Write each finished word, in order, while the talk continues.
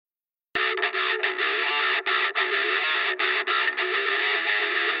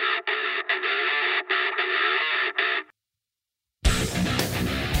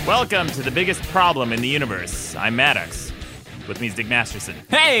Welcome to the biggest problem in the universe. I'm Maddox. With me is Dick Masterson.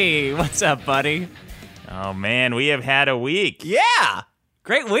 Hey, what's up, buddy? Oh, man, we have had a week. Yeah,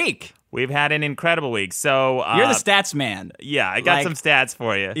 great week. We've had an incredible week. So You're the stats man. Yeah, I got some stats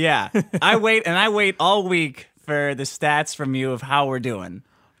for you. Yeah, I wait all week for the stats from you of how we're doing.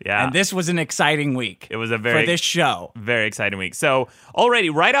 Yeah. And this was an exciting week. It was a for this show. Very exciting week. So already,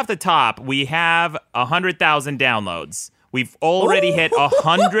 right off the top, we have 100,000 downloads. We've already hit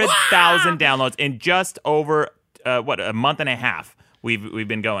 100,000 downloads in just over, a month and a half we've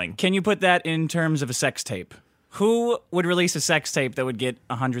been going. Can you put that in terms of a sex tape? Who would release a sex tape that would get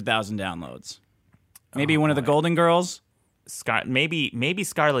 100,000 downloads? Maybe one of the Golden Girls? Maybe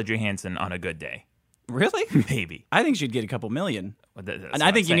Scarlett Johansson on a good day. Really? Maybe. I think she'd get a couple million. That's And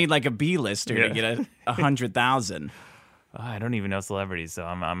I think you need like a B-lister to get 100,000. I don't even know celebrities, so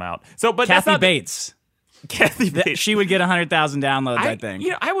I'm out. So, but Kathy that's not Bates. Kathy Bates. She would get 100,000 downloads, I think.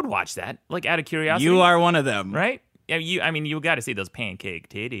 I would watch that, like, out of curiosity. You are one of them. Right? Yeah, you got to see those pancake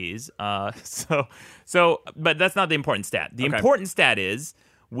titties. But that's not the important stat. The important stat is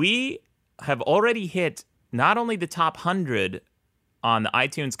we have already hit not only the top 100 on the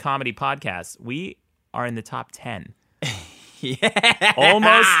iTunes comedy podcast, we are in the top 10. Yeah.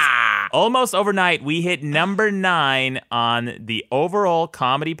 Almost overnight, we hit number 9 on the overall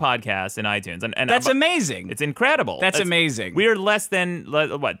comedy podcast in iTunes. And that's amazing. It's incredible. That's amazing. We are less than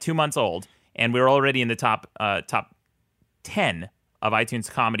 2 months old, and we're already in the top 10 of iTunes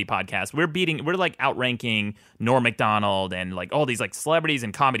comedy podcasts. We're like outranking Norm Macdonald and like all these like celebrities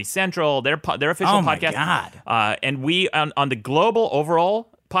and Comedy Central, their official podcast. Oh my God. And we on the global overall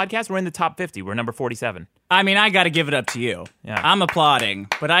podcast, we're in the top 50. We're number 47. I mean, I got to give it up to you. Yeah. I'm applauding,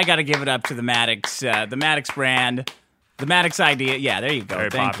 but I got to give it up to the Maddox brand, the Maddox idea. Yeah, there you go. Very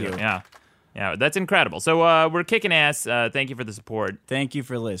Thank popular. you. Yeah, that's incredible. So we're kicking ass. Thank you for the support. Thank you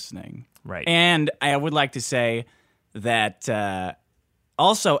for listening. Right. And I would like to say that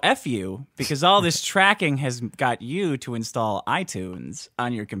also F you, because all this tracking has got you to install iTunes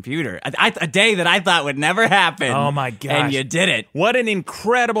on your computer. A day that I thought would never happen. Oh my gosh. And you did it. What an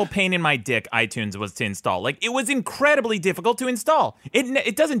incredible pain in my dick iTunes was to install. Like, it was incredibly difficult to install.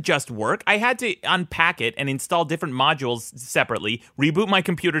 It doesn't just work. I had to unpack it and install different modules separately, reboot my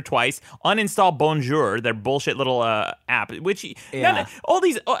computer twice, uninstall Bonjour, their bullshit little app, which all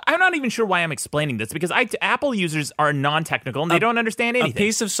these, I'm not even sure why I'm explaining this, because Apple users are non-technical and they don't understand anything. A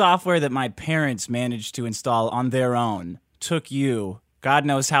piece of software that my parents managed to install on their own took you God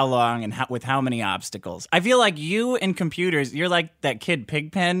knows how long and with how many obstacles. I feel like you and computers, you're like that kid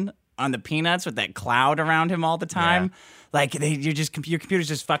Pigpen on the Peanuts with that cloud around him all the time. Yeah. Like your computers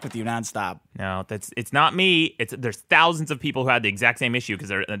just fuck with you nonstop. No, it's not me. There's thousands of people who had the exact same issue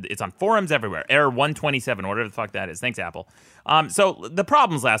because it's on forums everywhere. Error 127, whatever the fuck that is. Thanks, Apple. So the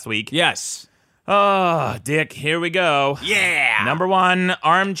problems last week. Yes. Oh, Dick, here we go. Yeah. Number 1,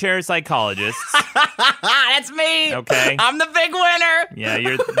 armchair psychologists. That's me. Okay. I'm the big winner. Yeah,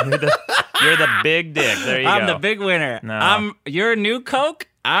 you're the big dick. There you go. I'm the big winner. No. You're new Coke.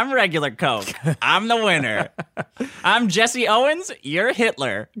 I'm regular Coke. I'm the winner. I'm Jesse Owens. You're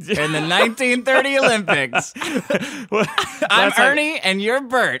Hitler in the 1930 Olympics. I'm Ernie, and you're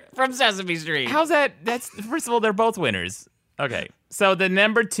Bert from Sesame Street. How's that? First of all, they're both winners. Okay. So the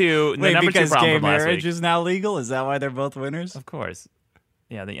number 2, because problem gay from last marriage week, is now legal? Is that why they're both winners? Of course.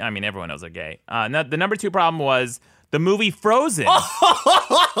 Yeah, everyone knows they're gay. The number 2 problem was the movie Frozen.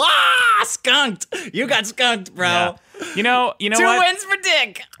 Skunked. You got skunked, bro. Yeah. You know 2 what? wins for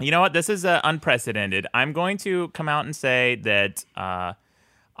Dick. You know what? This is unprecedented. I'm going to come out and say that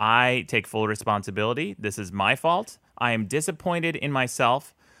I take full responsibility. This is my fault. I am disappointed in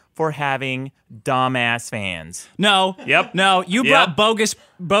myself for having dumbass fans. No. Yep. No, you brought bogus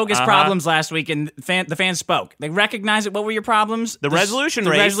problems last week, and the fans spoke. They recognized it. What were your problems? The resolution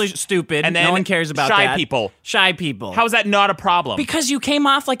race. The resolution, stupid. And then no one cares about shy that. people. Shy people. How is that not a problem? Because you came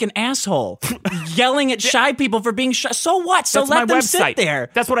off like an asshole, yelling at shy people for being shy. So what? So let them sit there.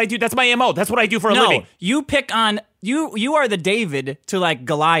 That's what I do. That's my MO. That's what I do for a living. You pick on... You are the David to like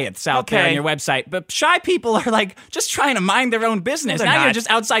Goliaths out there on your website, but shy people are like just trying to mind their own business. No, now you're just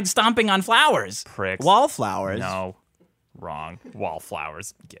outside stomping on flowers. Pricks. Wallflowers. No. Wrong.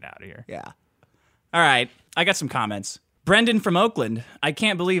 Wallflowers. Get out of here. Yeah. All right. I got some comments. Brendan from Oakland. I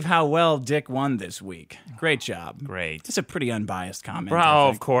can't believe how well Dick won this week. Great job. Great. It's a pretty unbiased comment. Bro,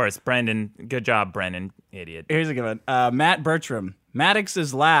 of course. Brendan. Good job, Brendan. Idiot. Here's a good one. Matt Bertram.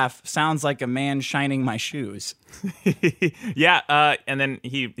 Maddox's laugh sounds like a man shining my shoes. Yeah, and then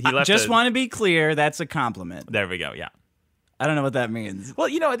he left. Just want to be clear, that's a compliment. There we go. Yeah. I don't know what that means. Well,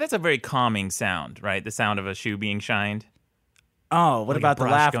 that's a very calming sound, right? The sound of a shoe being shined. Oh, what Like a about the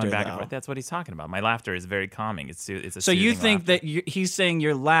brush laughter, going back and though? forth. That's what he's talking about. My laughter is very calming. It's a So you soothing think laughter. that he's saying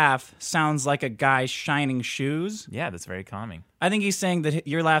your laugh sounds like a guy shining shoes? Yeah, that's very calming. I think he's saying that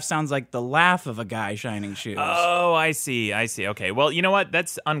your laugh sounds like the laugh of a guy shining shoes. Oh, I see. Okay. Well, you know what?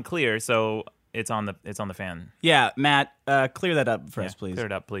 That's unclear. So it's on the fan. Yeah, Matt, clear that up for us, Yeah, please. Clear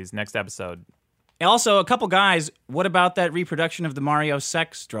it up, please. Next episode. Also, a couple guys, what about that reproduction of the Mario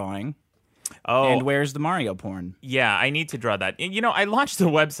sex drawing? Oh, And where's the Mario porn? yeah. I need to draw that. You know, I launched a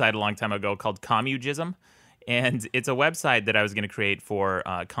website a long time ago called Commugism, and it's a website that I was going to create for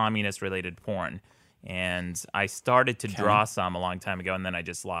communist-related porn. And I started to draw some a long time ago, and then I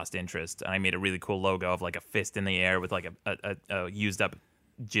just lost interest. And I made a really cool logo of like a fist in the air with like a used-up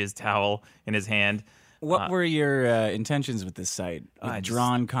jizz towel in his hand. What were your intentions with this site? With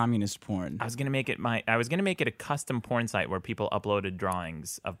drawn communist porn. I was gonna make it a custom porn site where people uploaded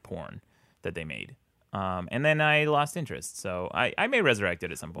drawings of porn that they made, and then I lost interest. So I may resurrect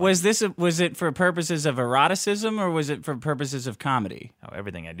it at some point. Was it for purposes of eroticism or was it for purposes of comedy? Oh,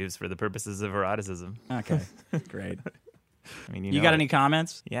 everything I do is for the purposes of eroticism. Okay, great. I mean, You got any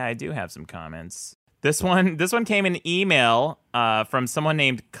comments? Yeah, I do have some comments. This one came in email from someone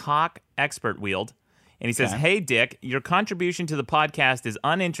named Cock Expert Wield. And he says, "Hey, Dick, your contribution to the podcast is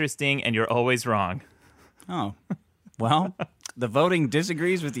uninteresting and you're always wrong." Oh, well, the voting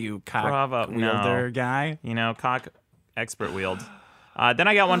disagrees with you, cock Bravo. wielder No. guy. You know, Cock Expert Wield. Then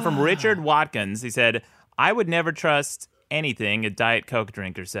I got one from Richard Watkins. He said, "I would never trust anything a Diet Coke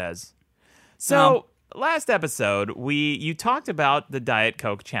drinker says." So last episode, you talked about the Diet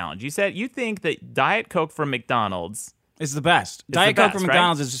Coke challenge. You said you think that Diet Coke from McDonald's... It's the best. the Diet Coke best, from right?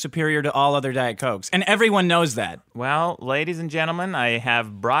 McDonald's is superior to all other Diet Cokes, and everyone knows that. Well, ladies and gentlemen, I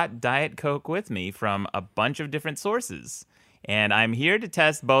have brought Diet Coke with me from a bunch of different sources. And I'm here to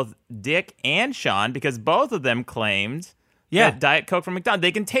test both Dick and Sean because both of them claimed that Diet Coke from McDonald's,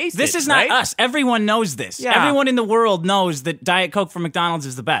 they can taste This it, is not right? us. Everyone knows this. Yeah. Everyone in the world knows that Diet Coke from McDonald's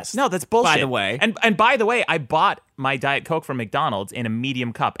is the best. No, that's bullshit. By the way. And by the way, I bought my Diet Coke from McDonald's in a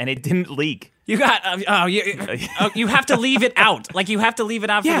medium cup, and it didn't leak. You got you have to leave it out. Like you have to leave it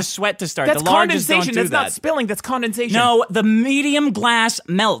out for the sweat to start. That's the larges condensation. don't do That's that. not spilling. That's condensation. No, the medium glass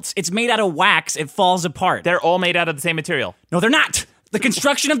melts. It's made out of wax. It falls apart. They're all made out of the same material. No, they're not. The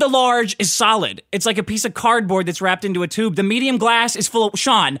construction of the large is solid. It's like a piece of cardboard that's wrapped into a tube. The medium glass is full of...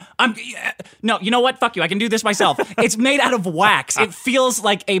 Sean, no, you know what? Fuck you. I can do this myself. It's made out of wax. It feels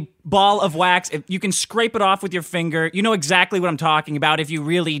like a ball of wax. You can scrape it off with your finger. You know exactly what I'm talking about if you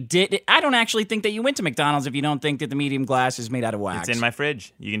really did. I don't actually think that you went to McDonald's if you don't think that the medium glass is made out of wax. It's in my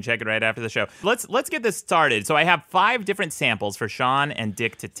fridge. You can check it right after the show. Let's get this started. So I have 5 different samples for Sean and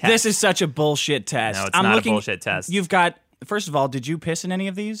Dick to test. This is such a bullshit test. No, it's not a bullshit test. You've got... First of all, did you piss in any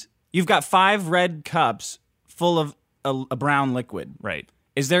of these? You've got 5 red cups full of a brown liquid. Right.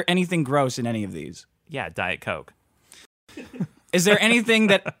 Is there anything gross in any of these? Yeah, Diet Coke. Is there anything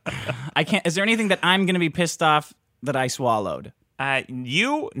that Is there anything that I'm going to be pissed off that I swallowed?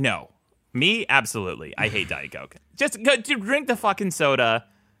 You? No. Me? Absolutely. I hate Diet Coke. Just go to drink the fucking soda.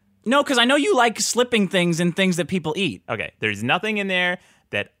 No, because I know you like slipping things in things that people eat. Okay, there's nothing in there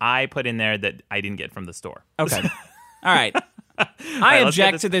that I put in there that I didn't get from the store. Okay. All right. I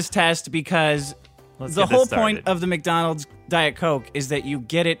object to this test because the whole point of the McDonald's Diet Coke is that you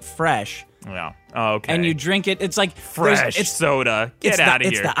get it fresh. Yeah. Oh, okay. And you drink it. It's like fresh soda. Get out of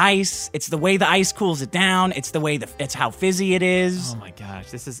here. It's the ice. It's the way the ice cools it down. It's the way it's how fizzy it is. Oh my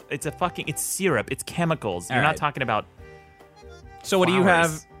gosh. It's syrup. It's chemicals. You're not talking about So what do you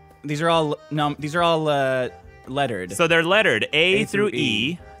have? These are all lettered. So they're lettered A through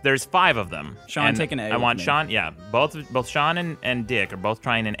E. There's 5 of them. Sean, take an A. I want with me. Sean. Yeah, both Sean and Dick are both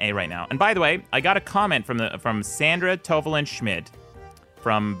trying an A right now. And by the way, I got a comment from Sandra Tovalin Schmidt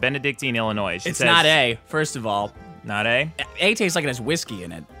from Benedictine, Illinois. She It's says, not A. First of all, not A. A tastes like it has whiskey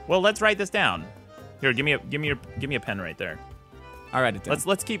in it. Well, let's write this down. Here, give me a pen right there. All right, it does.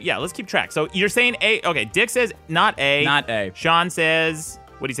 Let's keep track. So you're saying A. Okay, Dick says not A. Not A. Sean says,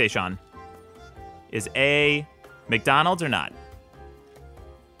 what do you say, Sean? Is A McDonald's or not?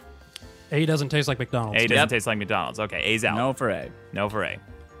 A doesn't taste like McDonald's. A doesn't taste like McDonald's. Okay, A's out. No for A. No for A.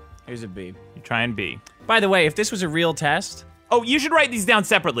 Here's a B. You're trying B. By the way, if this was a real test... Oh, you should write these down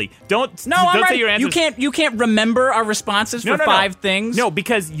separately. Don't say I'm your answers. You can't remember our responses for 5 things. No,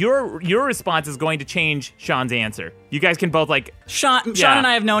 because your response is going to change Sean's answer. You guys can both Sean and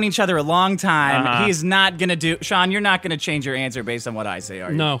I have known each other a long time. Uh-huh. He is not gonna do. Sean, you're not gonna change your answer based on what I say,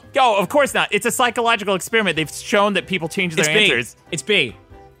 are you? No. Oh, of course not. It's a psychological experiment. They've shown that people change their answers. It's B.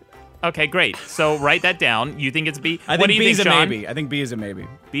 Okay, great. So write that down. You think it's B? I What think do you B's think, a Sean? maybe. I think B is a maybe.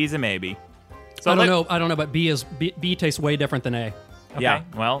 B's a maybe. So I don't know, but B tastes way different than A. Okay. Yeah.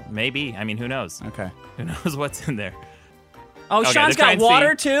 Well, maybe. I mean, who knows? Okay. Who knows what's in there? Oh, Okay, Sean's they're got trying to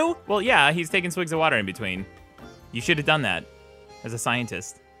water see- too? Well, yeah, he's taking swigs of water in between. You should have done that as a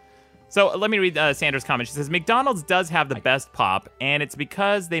scientist. So let me read Sandra's comment. She says, McDonald's does have the best pop, and it's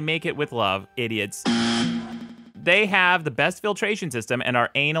because they make it with love, idiots. They have the best filtration system and are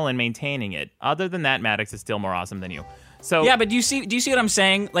anal in maintaining it. Other than that, Maddox is still more awesome than you. So Yeah, but do you see what I'm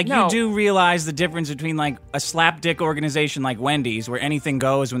saying? Like, No. you do realize the difference between, like, a slapdick organization like Wendy's, where anything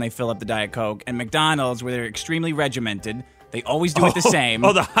goes when they fill up the Diet Coke, and McDonald's, where they're extremely regimented. They always do it the same.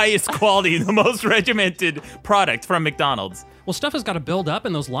 Oh, the highest quality, the most regimented product from McDonald's. Well, stuff has got to build up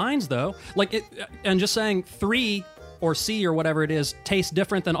in those lines, though. Like, and just saying 3 or C or whatever it is tastes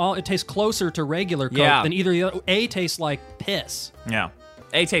different than all. It tastes closer to regular Coke Yeah. than either the other. A tastes like piss. Yeah.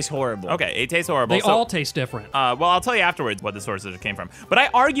 A tastes horrible. Okay, it tastes horrible. They So- all taste different. well, I'll tell you afterwards what the sources came from. But I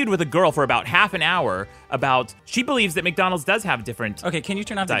argued with a girl for about half an hour about she believes that McDonald's does have different. Okay, can you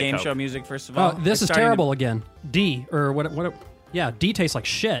turn off the Diet game Coke. show music, first of Oh, all? this It's is starting to- terrible again. D or what? Yeah, D tastes like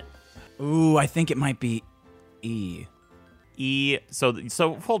shit. Ooh, I think it might be E. E. So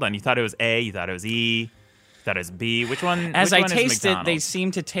hold on. You thought it was A. You thought it was E. You thought it was B. Which one? As which I one is taste it, they McDonald's?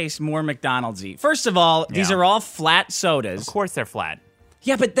 seem to taste more McDonald's-y. First of all, these Yeah. are all flat sodas. Of course, they're flat.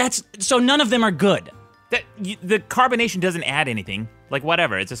 Yeah, but so none of them are good. The carbonation doesn't add anything. Like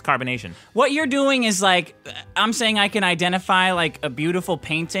whatever, it's just carbonation. What you're doing is like, I'm saying I can identify like a beautiful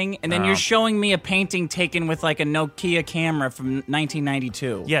painting, and then Oh. you're showing me a painting taken with like a Nokia camera from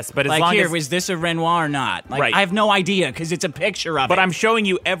 1992. Yes, but as like long here, as- was this a Renoir or not? Like, Right. I have no idea because it's a picture of it. But I'm showing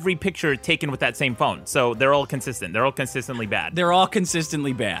you every picture taken with that same phone, so they're all consistent. They're all consistently bad. They're all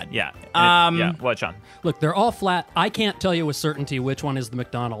consistently bad. Yeah. Yeah. What, Sean? Look, they're all flat. I can't tell you with certainty which one is the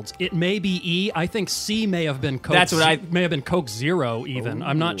McDonald's. It may be E. I think C may have been Coke. That's what I- may have been Coke Zero. Even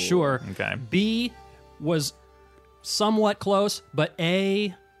I'm not sure. Okay. B was somewhat close, but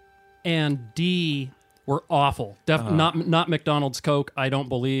A and D were awful. Not McDonald's Coke. I don't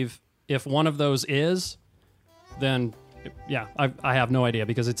believe. If one of those is, then yeah, I have no idea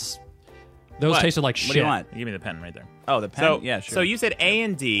because those What? tasted like What shit. do you want? Give me the pen right there. Oh, the pen? So Yeah, sure. So you said A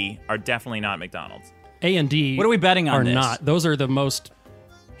and D are definitely not McDonald's. A and D. What are we betting on Are this? not. Those are the most.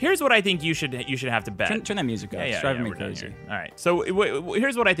 Here's what I think you should have to bet. Turn that music up. It's driving me we're done crazy. here. All right. So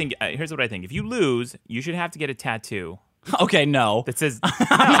here's what I think. Here's what I think. If you lose, you should have to get a tattoo Okay, no. that says.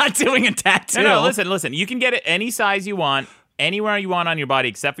 I'm not doing a tattoo. No, listen. You can get it any size you want, anywhere you want on your body,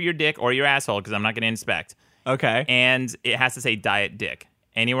 except for your dick or your asshole, because I'm not going to inspect. Okay. And it has to say Diet Dick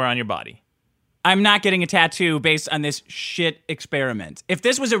anywhere on your body. I'm not getting a tattoo based on this shit experiment. If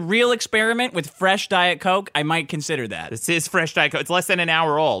this was a real experiment with fresh Diet Coke, I might consider that. This is fresh Diet Coke. It's less than an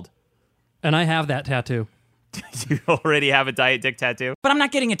hour old. And I have that tattoo. You already have a Diet Dick tattoo. But I'm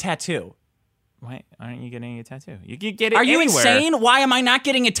not getting a tattoo. Why aren't you getting a tattoo? You can get it Are you anywhere. insane? Why am I not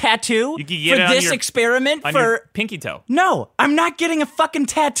getting a tattoo You can get for it on this your- experiment? On For your pinky toe. no, I'm not getting a fucking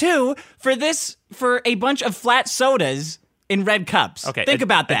tattoo for this for a bunch of flat sodas in red cups. Okay, think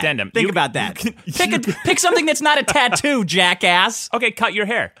about that. addendum. Think You- about that. you can- Pick something that's not a tattoo, jackass. Okay, cut your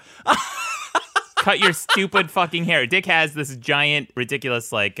hair. Cut your stupid fucking hair. Dick has this giant,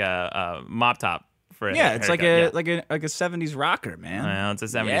 ridiculous, like, mop top for a Yeah, it's haircut. like a 70s rocker, man. Well, it's a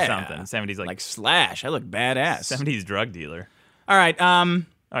 70 Yeah. something. 70s like Slash. I look badass. 70s drug dealer. All right, Okay, I'm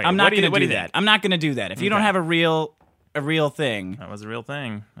not what do you- going what to do do you that. think? I'm not going to do that. If you don't Okay. have a real thing. That was a real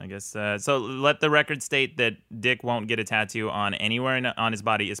thing, I guess. So let the record state that Dick won't get a tattoo on anywhere on his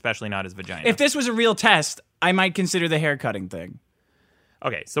body, especially not his vagina. If this was a real test, I might consider the hair cutting thing.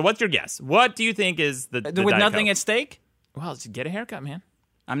 Okay, so what's your guess? What do you think is the With Diet nothing Coke? at stake, Well, just get a haircut, man.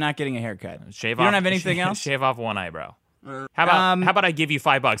 I'm not getting a haircut. Shave You off. don't have anything else? Shave off one eyebrow. How about I give you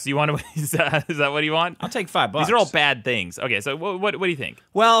 $5? Do you want to? Is that what you want? I'll take $5. These are all bad things. Okay, so what do you think?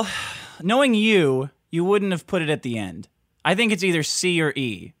 Well, knowing you wouldn't have put it at the end. I think it's either C or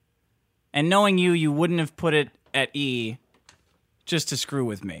E. And knowing you wouldn't have put it at E just to screw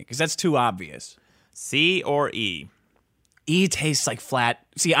with me, because that's too obvious. C or E? E tastes like flat.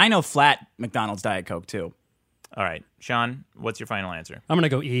 See, I know flat McDonald's Diet Coke too. All right, Sean, what's your final answer? I'm gonna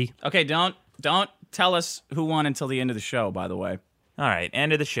go E. Okay, don't tell us who won until the end of the show, by the way. All right,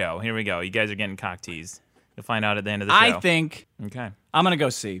 end of the show. Here we go. You guys are getting cock teased. You'll find out at the end of the show. I think Okay, I'm going to go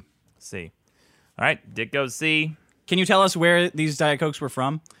C. C. All right, Dick goes C. Can you tell us where these Diet Cokes were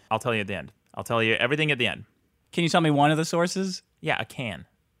from? I'll tell you at the end. I'll tell you everything at the end. Can you tell me one of the sources? Yeah, a can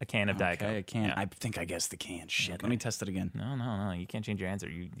of Diet Coke. Okay, I can't. Yeah. I think I guessed the can. Shit, let me test it again. No, you can't change your answer.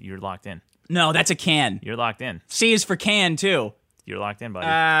 You're locked in. No, that's a can. You're locked in. C is for can, too. You're locked in, buddy.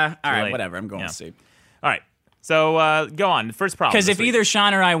 All right, late. whatever. I'm going Yeah. to C. All right. So go on. First problem. Because this if week. either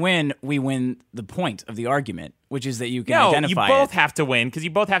Sean or I win, we win the point of the argument, which is that you can no, identify you both it. have to win because you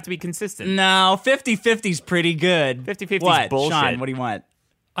both have to be consistent. No, 50-50's pretty good. 50-50 's What? bullshit. Sean, what do you want?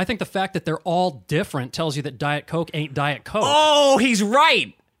 I think the fact that they're all different tells you that Diet Coke ain't Diet Coke. Oh, he's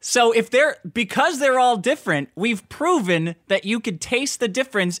right. So because they're all different, we've proven that you could taste the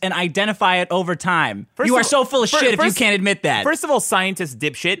difference and identify it over time. You are so full of shit if you can't admit that. First of all, scientist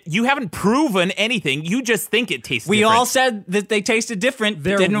dipshit, you haven't proven anything. You just think it tastes We different. all said that they tasted different,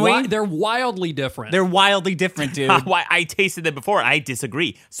 didn't we? They're wildly different. They're wildly different, dude. Why I tasted them before. I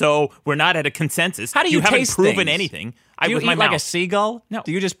disagree. So we're not at a consensus. How do you haven't taste proven things? anything. Do you with eat my like mouth. a seagull? No.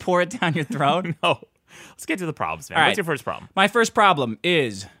 Do you just pour it down your throat? No. Let's get to the problems, man. All What's right. your first problem? My first problem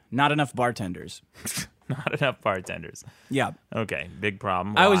is not enough bartenders. Not enough bartenders. Yeah. Okay, big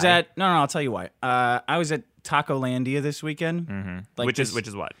problem. I was Why? at I'll tell you why. I was at Tacolandia this weekend. Mm-hmm. which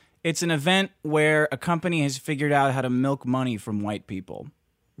is what? It's an event where a company has figured out how to milk money from white people.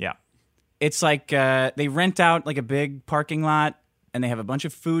 Yeah. It's like they rent out like a big parking lot, and they have a bunch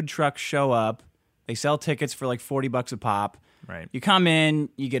of food trucks show up. They sell tickets for like $40 a pop. Right. You come in,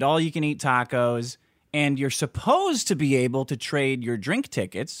 you get all you can eat tacos, and you're supposed to be able to trade your drink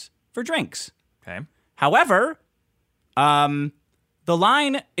tickets for drinks. Okay. However, the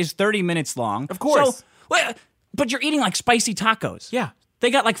line is 30 minutes long. Of course. So, but you're eating like spicy tacos. Yeah. They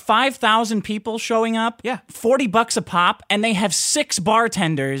got like 5,000 people showing up. Yeah. $40 a pop, and they have 6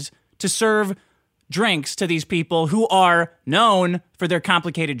 bartenders to serve drinks to these people who are known for their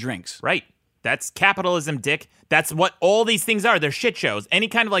complicated drinks. Right. That's capitalism, dick. That's what all these things are. They're shit shows. Any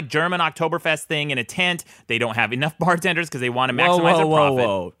kind of like German Oktoberfest thing in a tent, they don't have enough bartenders because they want to maximize their profit.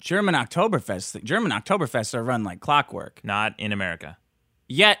 Whoa. German Oktoberfests are run like clockwork. Not in America.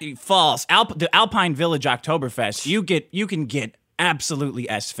 Yet, false. The Alpine Village Oktoberfest, you can get absolutely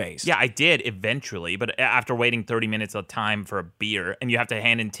S-face. Yeah, I did eventually, but after waiting 30 minutes of time for a beer, and you have to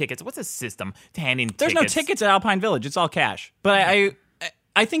hand in tickets. What's a system to hand in There's tickets? no tickets at Alpine Village. It's all cash. But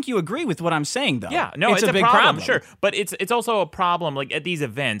I think you agree with what I'm saying, though. Yeah, no, it's a big problem. sure. But it's also a problem like at these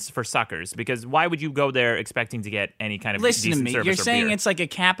events for suckers, because why would you go there expecting to get any kind of Listen to decent me. service You're or saying beer? it's like a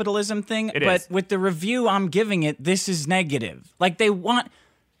capitalism thing, It but is. with the review I'm giving it, this is negative. Like they want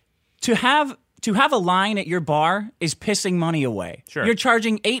to have a line at your bar is pissing money away. Sure. You're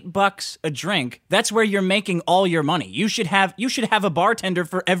charging $8 a drink. That's where you're making all your money. You should have a bartender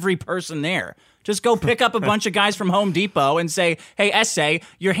for every person there. Just go pick up a bunch of guys from Home Depot and say, "Hey, Essay,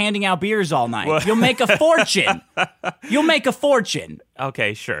 you're handing out beers all night. You'll make a fortune. You'll make a fortune."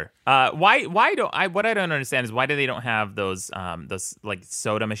 Okay, sure. Why don't I? What I don't understand is why do they don't have those like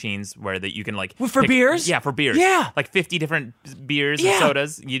soda machines where that you can like For beers? Yeah, for beers. Yeah. like 50 different beers Yeah. and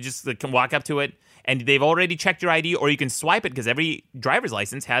sodas. You just can walk up to it, and they've already checked your ID, or you can swipe it because every driver's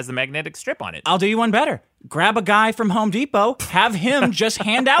license has the magnetic strip on it. I'll do you one better. Grab a guy from Home Depot, have him just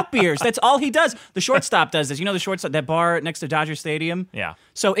hand out beers. That's all he does. The shortstop does this. You know the shortstop, that bar next to Dodger Stadium? Yeah.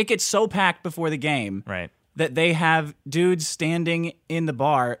 So it gets so packed before the game Right. that they have dudes standing in the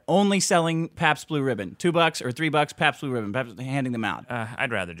bar only selling Pabst Blue Ribbon. $2 or $3 Pabst Blue Ribbon, handing them out.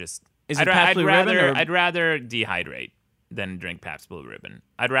 I'd rather just. Is I'd it Pabst Blue Ribbon, or- I'd rather dehydrate than drink Pabst Blue Ribbon.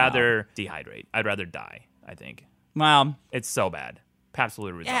 I'd rather dehydrate. I'd rather die. I think Well, it's so bad. Pabst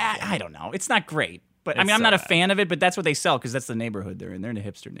Blue Ribbon. I don't know. It's not great. But I It's mean, I'm so not a bad. fan of it, but that's what they sell because that's the neighborhood they're in. They're in a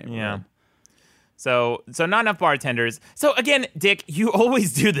hipster neighborhood. Yeah. So not enough bartenders. So again, Dick, you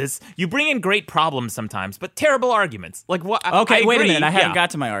always do this. You bring in great problems sometimes, but terrible arguments. Like what? Okay, I wait a agree. minute. I haven't Yeah.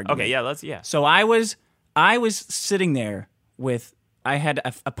 got to my argument. Okay, yeah. So I was sitting there with I had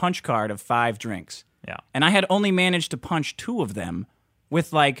a punch card of 5 drinks. Yeah. And I had only managed to punch 2 of them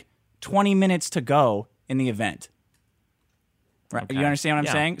with like 20 minutes to go in the event. Right. Okay. You understand what I'm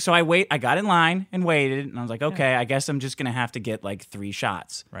Yeah. saying? So I got in line and waited, and I was like, okay, I guess I'm just going to have to get like 3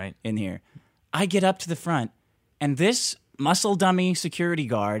 shots Right. in here. I get up to the front, and this muscle dummy security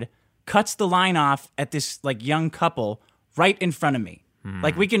guard cuts the line off at this like young couple right in front of me.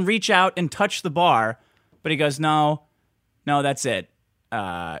 Like we can reach out and touch the bar, but he goes, no, that's it.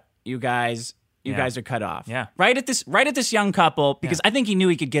 You guys are cut off. Yeah. Right at this young couple, because I think he knew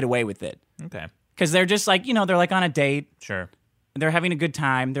he could get away with it. Okay. Because they're just like, they're like on a date. Sure. They're having a good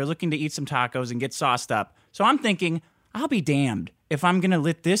time. They're looking to eat some tacos and get sauced up. So I'm thinking, I'll be damned if I'm going to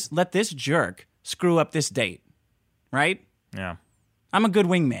let this jerk screw up this date. Right? Yeah. I'm a good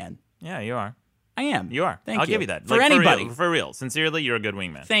wingman. Yeah, you are. I am. You are. Thank I'll you. give you that. For Like, anybody. For real. Sincerely, you're a good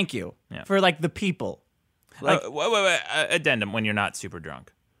wingman. Thank you. Yeah. For like the people. Like, wait. Addendum when you're not super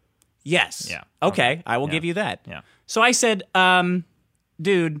drunk. yes. Yeah. Okay. I will Yeah. give you that. Yeah. So I said,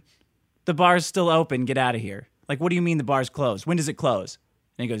 dude, the bar's still open. Get out of here. Like, what do you mean the bar's closed? When does it close?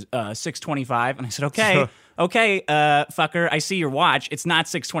 And he goes, 6:25. And I said, okay, fucker, I see your watch. It's not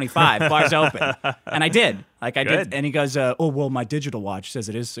 6:25. Bar's open. And I did. Like I Good. did. And he goes, oh, well, my digital watch says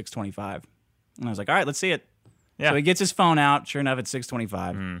it is 6:25. And I was like, all right, let's see it. Yeah. So he gets his phone out. Sure enough, it's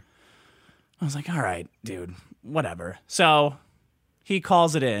 6:25. I was like, all right, dude, whatever. So he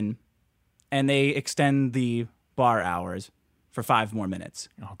calls it in, and they extend the bar hours for 5 more minutes,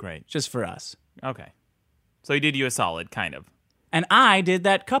 Oh, great. just for us. Okay. So he did you a solid, kind of. And I did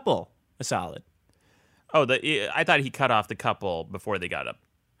that couple a solid. Oh, I thought he cut off the couple before they got up.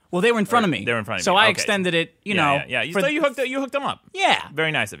 Well, they were in front of me. They were in front of so you. I Okay. extended it, you Yeah, know. yeah. for- So you hooked them up. Yeah.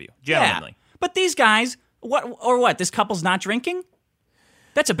 Very nice of you. Yeah. Gentlemanly. But these guys, what? This couple's not drinking?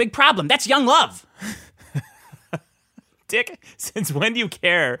 That's a big problem. That's young love. Dick, since when do you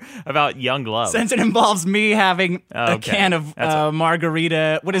care about young love? Since it involves me having a Okay. can of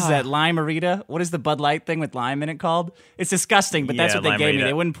margarita. What is that? Lime-arita? What is the Bud Light thing with lime in it called? It's disgusting, but that's Yeah, what they gave me. Lime-arita.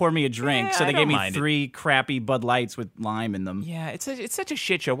 They wouldn't pour me a drink, Yeah, so they I gave don't me mind it. 3 crappy Bud Lights with lime in them. Yeah, it's such a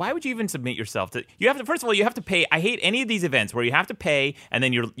shit show. Why would you even submit yourself to? You have to. First of all, you have to pay. I hate any of these events where you have to pay and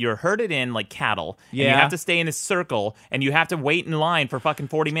then you're herded in like cattle. And you Yeah. have to stay in a circle and you have to wait in line for fucking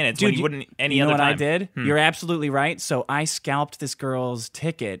 40 minutes when you wouldn't any you know other what time. I did? You're absolutely right. So I scalped this girl's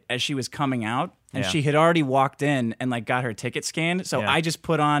ticket as she was coming out, and Yeah. she had already walked in and like got her ticket scanned. So Yeah. I just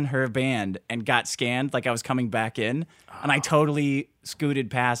put on her band and got scanned like I was coming back in, and I totally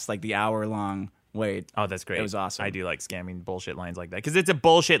scooted past like the hour-long wait. Oh, that's great. It was awesome. I do like scamming bullshit lines like that because it's a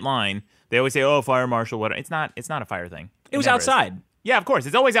bullshit line. They always say, "Oh, fire marshal." What? It's not. It's not a fire thing. It was never is. outside. Yeah, of course.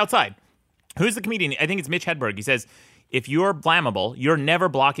 It's always outside. Who's the comedian? I think it's Mitch Hedberg. He says, "If you're flammable, you're never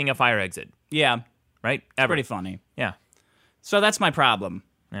blocking a fire exit." Yeah, Right? Ever. pretty funny. Yeah. So that's my problem.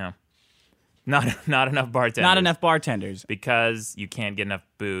 Yeah. Not enough bartenders. Not enough bartenders. Because you can't get enough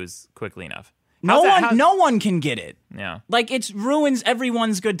booze quickly enough. No one can get it. Yeah. Like it ruins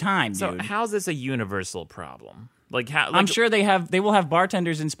everyone's good time, So dude. how's this a universal problem? Like how? I'm like, sure they will have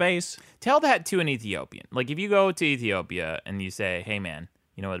bartenders in space. Tell that to an Ethiopian. Like if you go to Ethiopia and you say, "Hey man,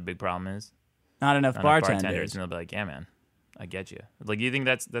 you know what a big problem is? Not enough Not enough bartenders. And they'll be like, "Yeah man, I get you." Like you think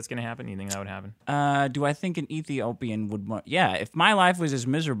that's gonna happen? You think that would happen? Do I think an Ethiopian would want... Yeah, if my life was as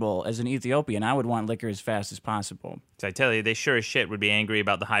miserable as an Ethiopian, I would want liquor as fast as possible. So I tell you, they sure as shit would be angry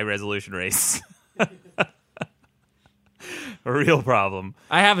about the high resolution race. A real problem.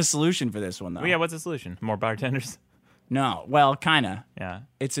 I have a solution for this one, though. Well, yeah, what's the solution? More bartenders? No, well, kind of. Yeah.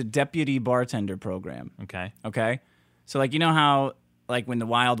 It's a deputy bartender program, Okay. okay? So, like, you know how, like, when the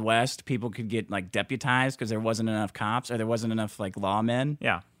Wild West, people could get, like, deputized because there wasn't enough cops or there wasn't enough, like, lawmen?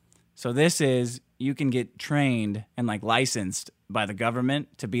 Yeah. So this is, you can get trained and, like, licensed by the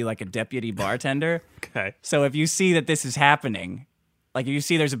government to be, like, a deputy bartender. Okay. So if you see that this is happening, like if you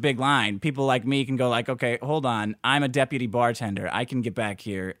see there's a big line, people like me can go like, okay, hold on, I'm a deputy bartender. I can get back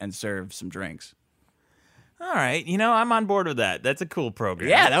here and serve some drinks. All right. You know, I'm on board with that. That's a cool program.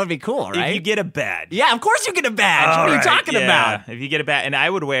 Yeah, that would be cool, right? If you get a badge. Yeah, of course you get a badge. All What are you right, talking yeah. about? If you get a badge. And I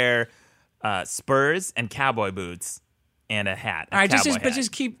would wear Spurs and cowboy boots and a hat. All right, but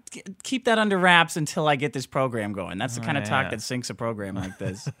just keep that under wraps until I get this program going. That's the kind of talk yeah. that sinks a program like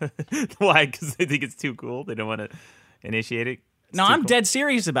this. Why? Because they think it's too cool. They don't want to initiate it. It's No, too I'm cool. dead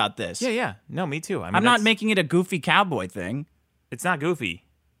serious about this. Yeah. No, me too. I mean, I'm not that's- making it a goofy cowboy thing. It's not goofy.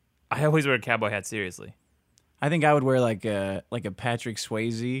 I always wear a cowboy hat seriously. I think I would wear like a Patrick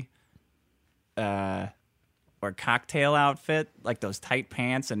Swayze or cocktail outfit, like those tight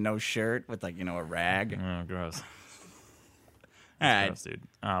pants and no shirt with like, a rag. Oh, gross. All right. Gross, dude.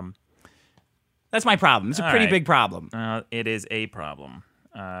 That's my problem. It's a All pretty right. big problem. It is a problem.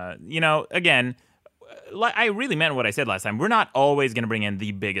 Again, I really meant what I said last time. We're not always going to bring in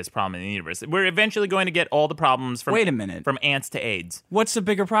the biggest problem in the universe. We're eventually going to get all the problems from Wait a minute. from ants to AIDS. What's a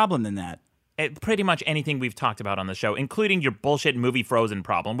bigger problem than that? Pretty much anything we've talked about on the show, including your bullshit movie Frozen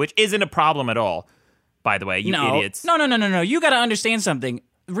problem, which isn't a problem at all, by the way, you idiots. No. You got to understand something.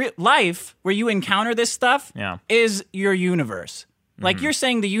 Life, where you encounter this stuff, Yeah. is your universe. Like you're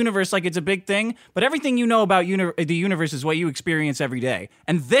saying the universe like it's a big thing, but everything you know about the universe is what you experience every day.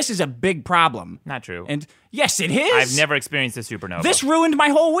 And this is a big problem. Not true. And yes, it is. I've never experienced a supernova. This ruined my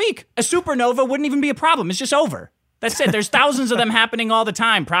whole week. A supernova wouldn't even be a problem. It's just over. That's it. There's thousands of them happening all the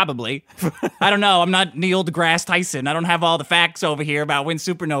time, probably. I don't know. I'm not Neil deGrasse Tyson. I don't have all the facts over here about when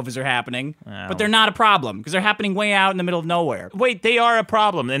supernovas are happening. But they're not a problem because they're happening way out in the middle of nowhere. Wait, they are a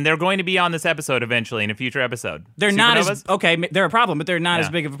problem, and they're going to be on this episode eventually in a future episode. They're not as... Supernovas? Okay, they're a problem, but they're not Yeah. as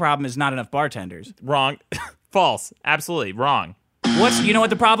big of a problem as not enough bartenders. Wrong. False. Absolutely wrong. You know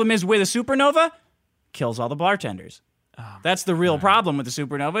what the problem is with a supernova? Kills all the bartenders. That's the real problem with the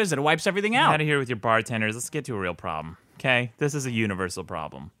supernova is that it wipes everything Out out. of here with your bartenders. Let's get to a real problem. Okay, this is a universal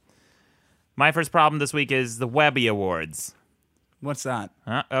problem. My first problem this week is the Webby Awards. What's that?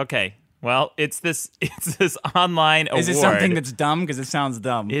 Okay. Well, it's this online award. Is it something that's dumb? Because it sounds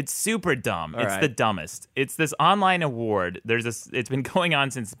dumb. It's super dumb. It's right. the dumbest. It's this online award. It's been going on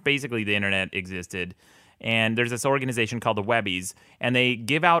since basically the internet existed. And there's this organization called the Webbies, and they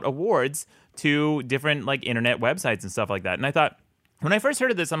give out awards to different like internet websites and stuff like that. And I thought, when I first heard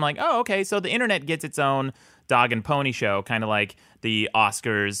of this, I'm like, oh, okay, so the internet gets its own dog and pony show, kind of like the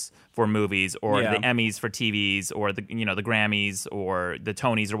Oscars for movies or the Emmys for TVs or the Grammys or the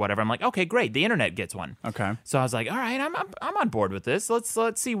Tonys or whatever. I'm like, okay, great, the internet gets one. Okay. So I was like, all right, I'm on board with this.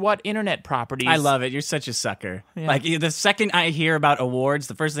 Let's see what internet properties. I love it. You're such a sucker. Yeah. Like the second I hear about awards,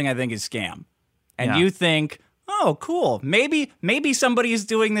 the first thing I think is scam. And you think, oh, cool. Maybe somebody is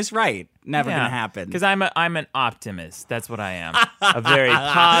doing this right. Never gonna happen. Because I'm an optimist. That's what I am. A very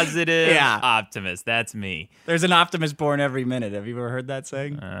positive optimist. That's me. There's an optimist born every minute. Have you ever heard that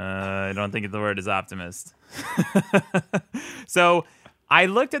saying? I don't think the word is optimist. So I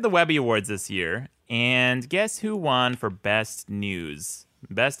looked at the Webby Awards this year, and guess who won for best news?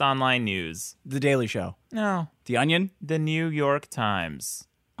 Best online news? The Daily Show. No. The Onion? The New York Times.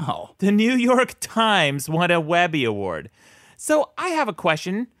 Oh. The New York Times won a Webby Award. So I have a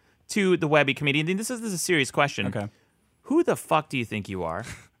question to the Webby comedian. This is a serious question. Okay. Who the fuck do you think you are?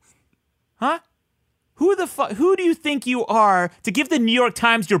 Huh? Who do you think you are to give the New York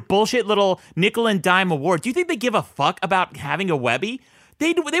Times your bullshit little nickel and dime award? Do you think they give a fuck about having a Webby?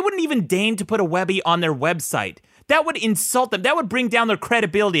 They wouldn't even deign to put a Webby on their website. That would insult them. That would bring down their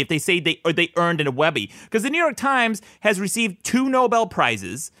credibility if they say they earned a Webby. Because the New York Times has received 2 Nobel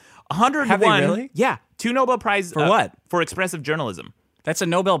Prizes, 101. Have they really? Yeah, 2 Nobel Prizes for what? For expressive journalism. That's a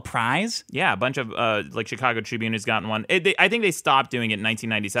Nobel Prize? Yeah, a bunch of like Chicago Tribune has gotten one. I think they stopped doing it in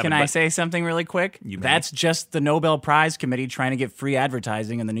 1997. Can I say something really quick? That's just the Nobel Prize Committee trying to get free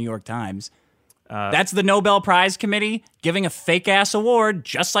advertising in the New York Times. That's the Nobel Prize Committee giving a fake-ass award,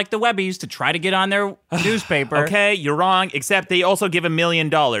 just like the Webbies, to try to get on their newspaper. Okay, you're wrong, except they also give $1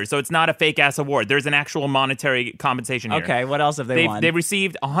 million, so it's not a fake-ass award. There's an actual monetary compensation here. Okay, what else have they won? They've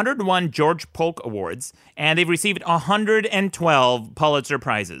received 101 George Polk Awards, and they've received 112 Pulitzer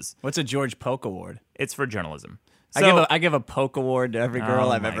Prizes. What's a George Polk Award? It's for journalism. So, I give a Polk Award to every girl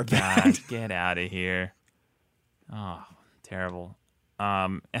I've ever banged. Get out of here. Oh, terrible.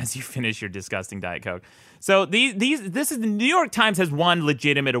 As you finish your disgusting Diet Coke. So this is the New York Times has won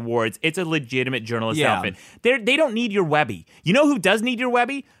legitimate awards. It's a legitimate journalist outfit. They don't need your Webby. You know who does need your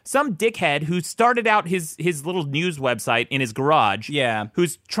Webby? Some dickhead who started out his little news website in his garage. Yeah.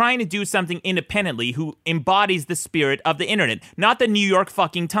 Who's trying to do something independently, who embodies the spirit of the internet. Not the New York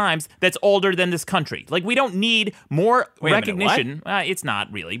fucking Times that's older than this country. Like, we don't need more recognition. It's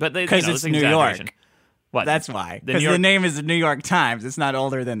not really, but because it's New York. What? That's why. Because the name is the New York Times. It's not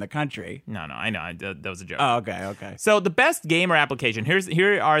older than the country. No, I know. That was a joke. Oh, okay. So the best gamer application.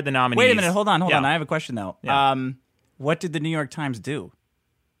 Here are the nominees. Wait a minute. Hold on. I have a question though. Yeah. What did the New York Times do?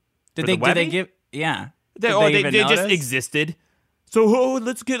 Did they give? Yeah. They just existed. So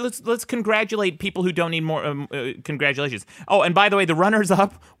let's congratulate people who don't need more congratulations. Oh, and by the way, the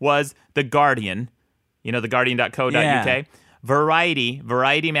runners-up was The Guardian. You know, theguardian.co.uk. Yeah.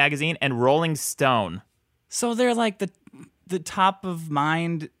 Variety magazine, and Rolling Stone. So they're like the top of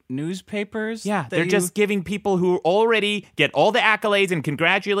mind newspapers? Yeah, they're just giving people who already get all the accolades and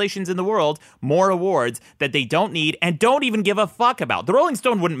congratulations in the world more awards that they don't need and don't even give a fuck about. The Rolling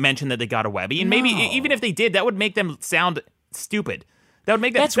Stone wouldn't mention that they got a Webby, and maybe even if they did, that would make them sound stupid. That would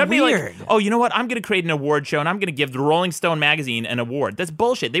make That's that'd weird. Be like, oh, you know what? I'm going to create an award show, and I'm going to give the Rolling Stone magazine an award. That's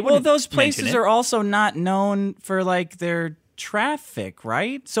bullshit. They wouldn't. Well, those places mention it. are also not known for like their traffic,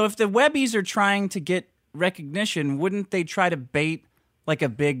 right? So if the Webbies are trying to get recognition, wouldn't they try to bait like a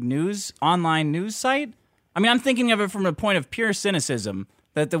big online news site? I mean, I'm thinking of it from a point of pure cynicism,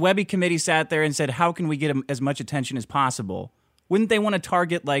 that the Webby committee sat there and said, how can we get as much attention as possible? Wouldn't they want to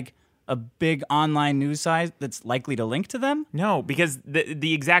target like a big online news site that's likely to link to them? No, because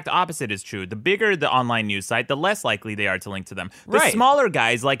the exact opposite is true. The bigger the online news site, the less likely they are to link to them. The smaller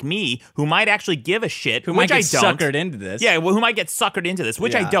guys like me, who might actually give a shit, who which might get I don't. suckered into this. Yeah, who might get suckered into this,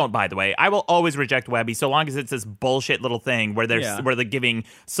 which I don't, by the way. I will always reject Webby so long as it's this bullshit little thing where they're giving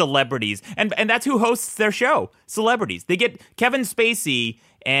celebrities. And that's who hosts their show, celebrities. They get Kevin Spacey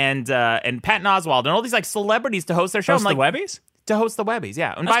and Patton Oswalt and all these like celebrities to host their show. Host the Webbies? To host the Webbies,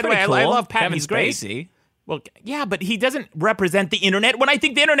 yeah. And That's by the way, cool. I love Patton. Kevin He's great. Spacey. Well, yeah, but he doesn't represent the internet. When I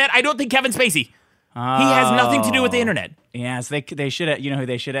think the internet, I don't think Kevin Spacey. He has nothing to do with the internet. Yes, they should have. You know who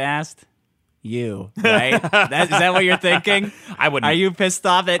they should have asked? You, right? Is that what you're thinking? I wouldn't. Are you pissed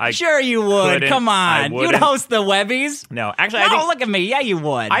off sure you would. couldn't. Come I on. wouldn't. You'd host the Webbies. No, actually, No, I think look at me. Yeah, you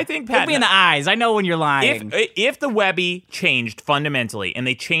would. I think Look me in the eyes. I know when you're lying. if the Webby changed fundamentally and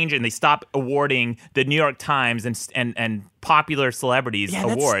they stop awarding the New York Times and popular celebrities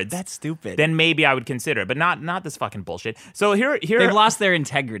awards, that's stupid. then maybe I would consider it, but not this fucking bullshit. So here They've lost their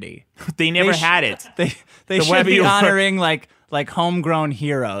integrity. they never had it. They The should Webby be Award. honoring like homegrown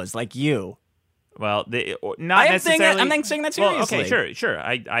heroes like you. Well, not necessarily. I'm saying that Well, seriously. okay, sure.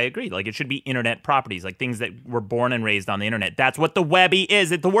 I agree. Like, it should be internet properties, like things that were born and raised on the internet. That's what the Webby is.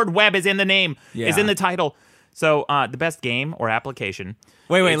 The word web is in the name, is in the title. So the best game or application.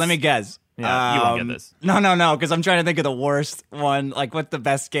 Wait, is- let me guess. Yeah, you won't get this. No, because I'm trying to think of the worst one. Like, what the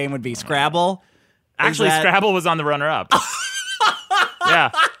best game would be? Scrabble? Actually, Scrabble was on the runner-up.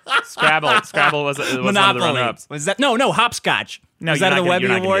 Yeah, Scrabble was Monopoly. one of the runner-ups. Was that? No, Hopscotch. No, was you're that not the gonna- Webby you're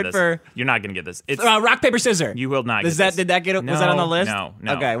not gonna Award get for this. You're not going to get this. It's rock paper scissors? You will not. Was get that? this. Did that get it? Was that on the list? No.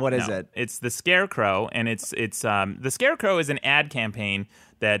 Okay, what is no. it? It's the Scarecrow, and it's the Scarecrow is an ad campaign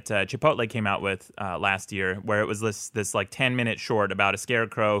that Chipotle came out with last year, where it was this like 10-minute short about a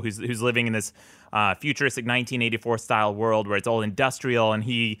scarecrow who's living in this futuristic 1984 style world where it's all industrial, and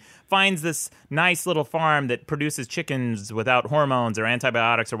he finds this nice little farm that produces chickens without hormones or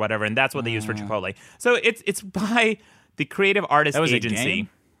antibiotics or whatever, and that's what they use for Chipotle. So it's by the Creative Artist That was a Agency. game?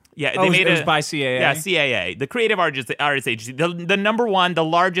 Yeah, Oh, it was by CAA? Yeah, CAA, the Creative Artist Agency, the number one, the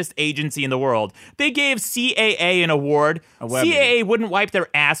largest agency in the world. They gave CAA an award. Webby. CAA wouldn't wipe their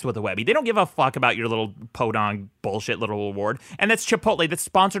ass with a Webby. They don't give a fuck about your little podong bullshit little award. And that's Chipotle. That's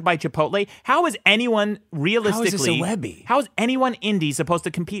sponsored by Chipotle. How is anyone realistically? a Webby? How is anyone indie supposed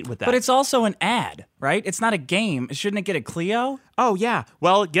to compete with that? But it's also an ad, right? It's not a game. Shouldn't it get a Clio? Oh yeah.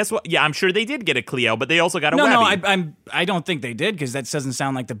 Well, guess what? Yeah, I'm sure they did get a Clio, but they also got a No, Webby. I don't think they did because that doesn't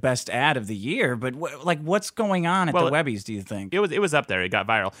sound like the best ad of the year. But what's going on at Well, the Webbies? Do you think? It was up there. It got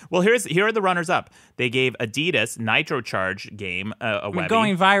viral. Well, here are the runners up. They gave Adidas Nitro Charge game a Webby.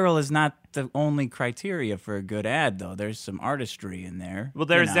 Going viral is not the only criteria for a good ad, though. There's some artistry in there. Well,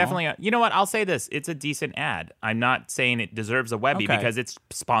 there's you know? definitely you know what? I'll say this. It's a decent ad. I'm not saying it deserves a Webby Okay. because it's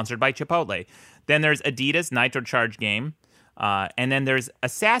sponsored by Chipotle. Then there's Adidas Nitro Charge game. And then there's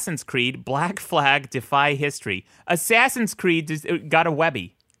Assassin's Creed Black Flag Defy History. Assassin's Creed got a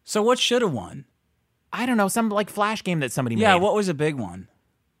Webby. So what should have won? I don't know, some like Flash game that somebody Yeah, made. what was a big one?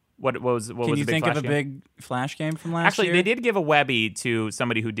 What was Can the you big think Flash of a game? big Flash game from last Actually, year? they did give a Webby to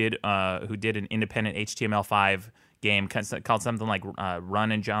somebody who did an independent HTML5 game called something like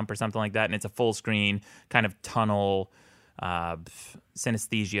Run and Jump or something like that, and it's a full screen kind of tunnel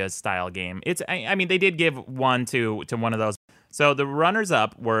synesthesia style game. I mean, they did give one to one of those. So the runners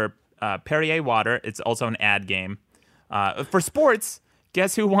up were Perrier Water. It's also an ad game. For sports,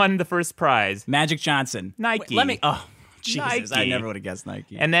 guess who won the first prize? Magic Johnson. Nike. Wait, let me. Oh, Jesus! I Nike. never would have guessed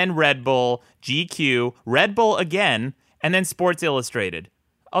Nike. And then Red Bull, GQ, Red Bull again, and then Sports Illustrated.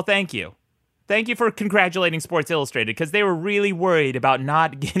 Oh, thank you. Thank you for congratulating Sports Illustrated because they were really worried about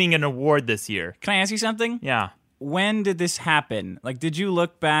not getting an award this year. Can I ask you something? Yeah. When did this happen? Like, did you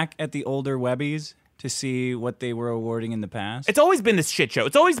look back at the older Webbies to see what they were awarding in the past? It's always been this shit show.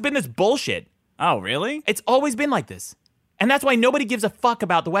 It's always been this bullshit. Oh, really? It's always been like this. And that's why nobody gives a fuck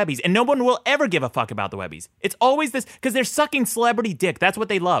about the Webbies, and no one will ever give a fuck about the Webbies. It's always this, because they're sucking celebrity dick. That's what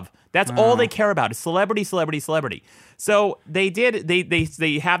they love. That's all they care about is celebrity, celebrity, celebrity. So they did.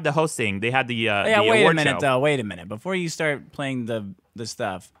 They have the hosting. They had the Yeah, the wait a award minute, show. though. Wait a minute. Before you start playing the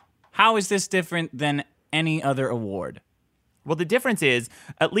stuff, how is this different than any other award? Well, the difference is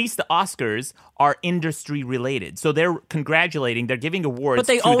at least the Oscars are industry related, so they're congratulating. They're giving awards. But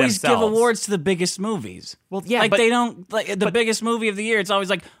they to always themselves. give awards to the biggest movies. Well, yeah, like but they don't like the biggest movie of the year. It's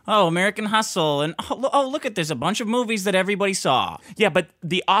always like, oh, American Hustle, and oh, look at this, a bunch of movies that everybody saw. Yeah, but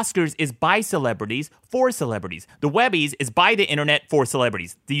the Oscars is by celebrities for celebrities. The Webbies is by the internet for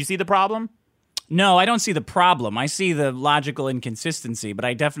celebrities. Do you see the problem? No, I don't see the problem. I see the logical inconsistency, but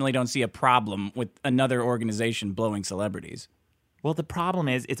I definitely don't see a problem with another organization blowing celebrities. Well, the problem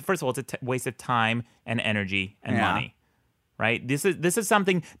is, first of all, it's a waste of time and energy and money, right? This is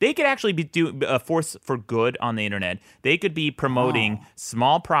something they could actually be doing a force for good on the internet. They could be promoting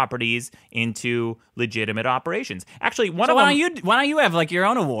small properties into legitimate operations. Actually, Why don't you have like your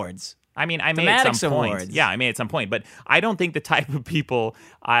own awards? I mean, I may Maddox at some point. Awards. Yeah, I may at some point, but I don't think the type of people.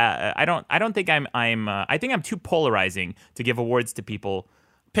 I don't think I think I'm too polarizing to give awards to people.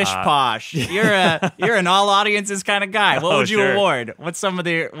 Pish posh. You're an all audiences kind of guy. What would you sure. award?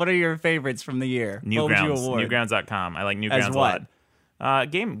 What are your favorites from the year? What would you Newgrounds. award? Newgrounds.com. I like Newgrounds As what? a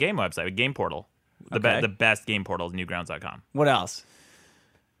lot. Game website, game portal. Okay. The best game portal is Newgrounds.com. What else?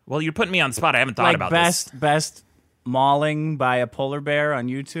 Well, you're putting me on the spot. I haven't thought about best mauling by a polar bear on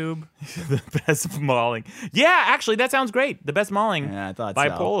YouTube. The best mauling. Yeah, actually, that sounds great. The best mauling Yeah, I thought by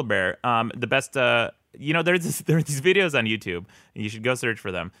so. polar bear. The best. There are these videos on YouTube, and you should go search for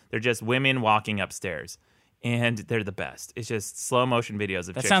them. They're just women walking upstairs, and they're the best. It's just slow motion videos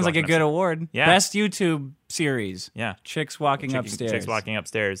of. That chicks sounds like a walking good upstairs. award. Yeah. Best YouTube series. Yeah, Chicks walking upstairs. Chicks walking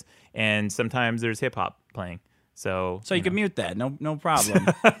upstairs, and sometimes there's hip hop playing. So So you can mute that. No problem.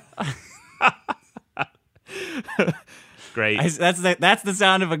 great. That's the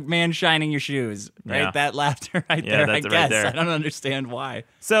sound of a man shining your shoes, right? Yeah. That laughter right Yeah, there. that's I it guess right there. I don't understand why.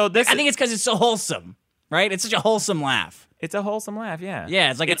 So this. I think it's because it's so wholesome, right? It's such a wholesome laugh. it's a wholesome laugh. Yeah.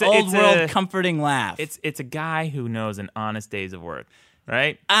 Yeah, it's like It's an a- old it's world a- comforting laugh. It's a guy who knows an honest day's of work,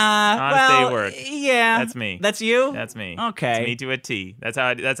 right? honest day of work. Yeah, That's me. That's you. That's me. Okay. It's me to a T. That's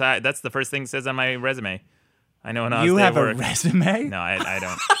the first thing it says on my resume. I know an honest You day have of a work. resume. No, I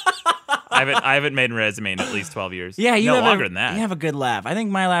don't. I haven't made a resume in at least 12 years. Yeah, you no have longer a, than that. You have a good laugh. I think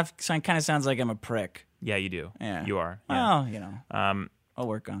my laugh kind of sounds like I'm a prick. Yeah, you do. Yeah, You are. Yeah. Well, I'll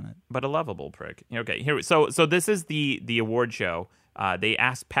work on it. But a lovable prick. Okay, here. So this is the award show. They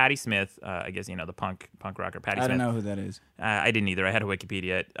asked Patti Smith, I guess the punk rocker Patti I Smith. don't know who that is. I didn't either. I had a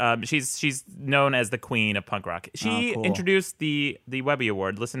Wikipedia. She's known as the queen of punk rock. She cool. introduced the Webby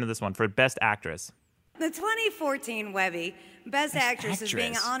Award. Listen to this one for Best Actress. The 2014 Webby Best Actress is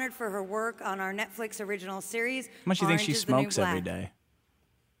being Actress. honored for her work on our Netflix original series. How much do you think Orange she is the New smokes every Black. day?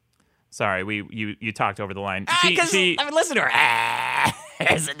 Sorry, you talked over the line. Listen to her.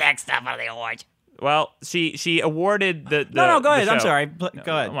 Here's the next stuff on the award. Well, she awarded the No, go the ahead. I'm show. sorry. Go ahead.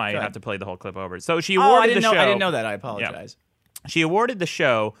 Well, Go I ahead. have to play the whole clip over. So she Oh, awarded I didn't the know. show. I didn't know that. I apologize. She awarded the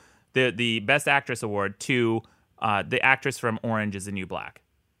show the Best Actress award to the actress from Orange is the New Black,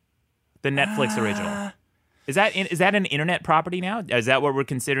 the Netflix original. Is that an internet property now? Is that what we're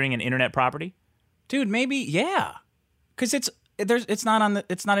considering an internet property? Dude, maybe yeah, because it's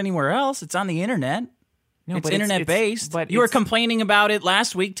not anywhere else. It's on the internet. No, it's but internet based. But You were complaining about it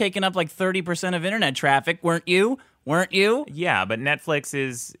last week, taking up like 30% of internet traffic, weren't you? Weren't you? Yeah, but Netflix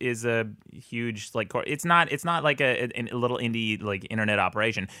is a huge it's not like a little indie like internet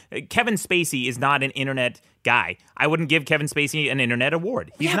operation. Kevin Spacey is not an internet guy. I wouldn't give Kevin Spacey an internet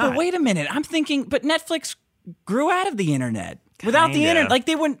award. He's Yeah, not. but wait a minute. I'm thinking, but Netflix grew out of the internet. Without the Kinda. internet, like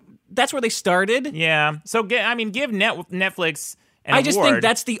they wouldn't. That's where they started. Yeah. So give Netflix an I just award. think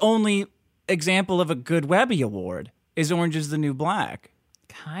that's the only example of a good Webby award. Is Orange is the New Black.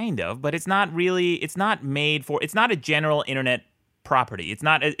 kind of, but it's not really. It's not made for. It's not a general internet property. It's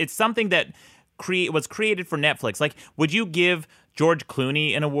not. It's something that was created for Netflix. Like, would you give George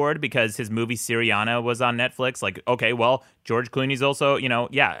Clooney an award because his movie Syriana was on Netflix? Like, okay, well, George Clooney's also,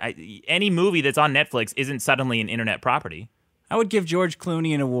 any movie that's on Netflix isn't suddenly an internet property. I would give George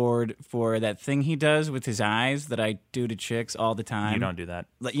Clooney an award for that thing he does with his eyes that I do to chicks all the time. You don't do that.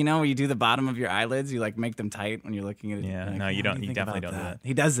 Like, where you do the bottom of your eyelids, you like make them tight when you're looking at it. Yeah, Like, no, you what don't. do You think definitely about don't do that.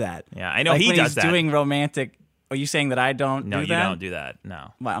 He does that. Yeah, I know Like he when does he's that. doing romantic. Are you saying that I don't No, do you that? don't do that.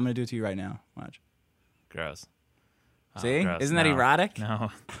 No, Well, I'm going to do it to you right now. Watch. gross. See? Gross. Isn't that No. erotic? No,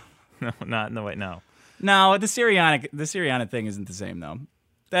 no, not in the way. No. No, the Syriana thing isn't the same though.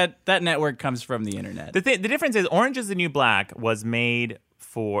 That network comes from the internet. The difference is Orange is the New Black was made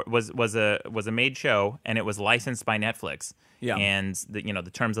was a made show, and it was licensed by Netflix. Yeah. And the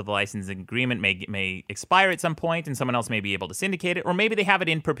terms of the licensing agreement may expire at some point, and someone else may be able to syndicate it, or maybe they have it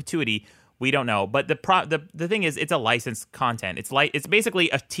in perpetuity. We don't know. But the thing is, it's a licensed content. It's basically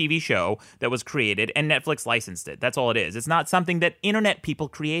a TV show that was created, and Netflix licensed it. That's all it is. It's not something that internet people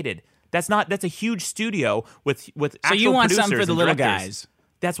created. That's a huge studio with So actual you want producers something for the and little directors. guys?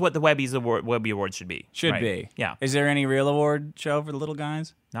 That's what the Webby Award should be. Should Right. be. Yeah. Is there any real award show for the little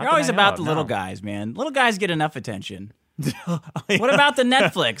guys? Not You're that always I know about of, the little no. guys, man. Little guys get enough attention. What about the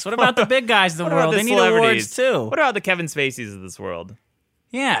Netflix? What about the big guys of the What about world? the They need celebrities? awards too. What about the Kevin Spaceys of this world?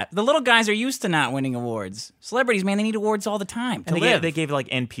 Yeah, the little guys are used to not winning awards. Celebrities, man, they need awards all the time to And live. they gave like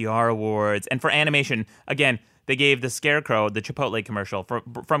NPR awards, and for animation, again, they gave the Scarecrow, the Chipotle commercial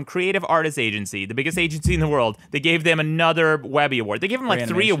from Creative Artists Agency, the biggest agency in the world. They gave them another Webby Award. They gave them like 3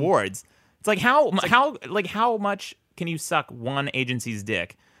 animation. awards. It's like how much can you suck one agency's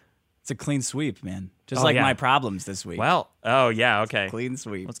dick? It's a clean sweep, man. Just Oh, like yeah. my problems this week. Well, oh yeah, okay. Clean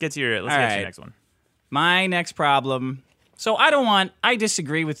sweep. Let's get to your All your right. next one. My next problem. So I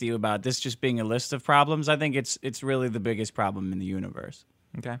disagree with you about this just being a list of problems. I think it's really the biggest problem in the universe.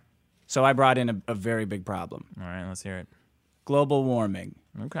 Okay. So I brought in a very big problem. All right, let's hear it. Global warming.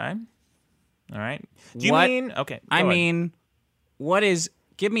 Okay. All right. Do you What- mean okay? I go ahead. mean,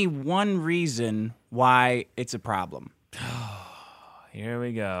 give me one reason why it's a problem. Here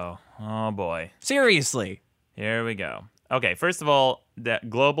we go. Oh, boy. Seriously. Here we go. Okay, first of all, that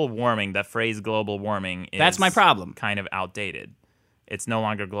global warming, that phrase global warming is That's my problem. kind of outdated. It's no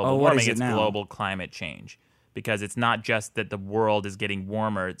longer global what warming, is it it's now? global climate change. Because it's not just that the world is getting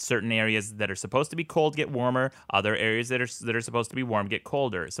warmer. Certain areas that are supposed to be cold get warmer. Other areas that are supposed to be warm get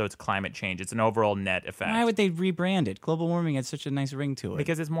colder. So it's climate change. It's an overall net effect. Why would they rebrand it? Global warming had such a nice ring to it.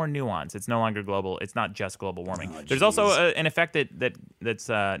 Because it's more nuanced. It's no longer global. It's not just global warming. Oh, There's also an effect that's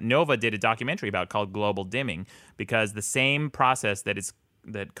Nova did a documentary about called global dimming, because the same process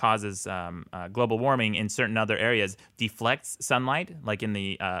that causes global warming in certain other areas deflects sunlight, like in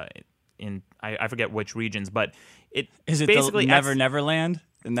the I forget which regions, but it Is it basically the Neverland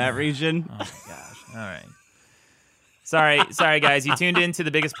in that region? Oh my gosh! All right. Sorry, guys. You tuned into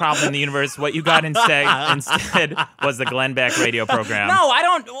the biggest problem in the universe. What you got instead was the Glenn Beck radio program. No, I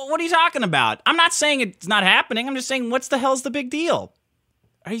don't. What are you talking about? I'm not saying it's not happening. I'm just saying, what's the hell's the big deal?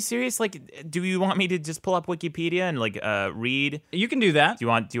 Are you serious? Like, do you want me to just pull up Wikipedia and read? You can do that. Do you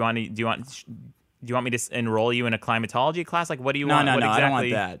want me to enroll you in a climatology class? Like, what do you want? No, What I don't want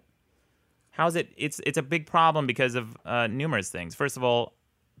exactly? that. How's it? It's a big problem because of numerous things. First of all,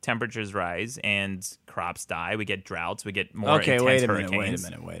 temperatures rise and crops die. We get droughts. We get more intense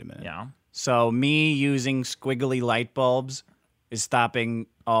hurricanes. Wait a minute. Yeah. So me using squiggly light bulbs is stopping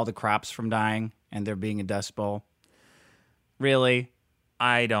all the crops from dying and there being a dust bowl? Really?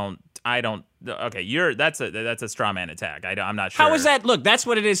 I don't. Okay, that's a straw man attack. I'm not sure. How is that? Look, that's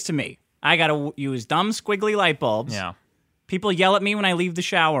what it is to me. I gotta use dumb squiggly light bulbs. Yeah. People yell at me when I leave the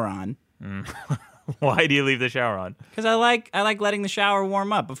shower on. Why do you leave the shower on? Because I like letting the shower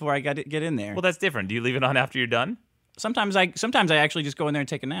warm up before I get in there. Well, that's different. Do you leave it on after you're done? Sometimes I actually just go in there and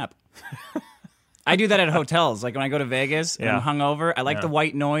take a nap. I do that at hotels. Like when I go to Vegas and I'm hungover, I like the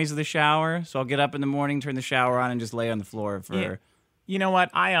white noise of the shower. So I'll get up in the morning, turn the shower on, and just lay on the floor for... Yeah. You know what?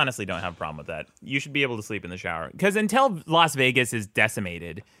 I honestly don't have a problem with that. You should be able to sleep in the shower. Because until Las Vegas is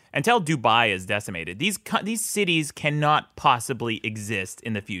decimated, until Dubai is decimated, these cities cannot possibly exist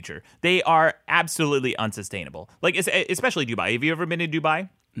in the future. They are absolutely unsustainable. Like, especially Dubai. Have you ever been to Dubai?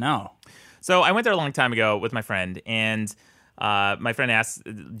 No. So I went there a long time ago with my friend, and my friend asked,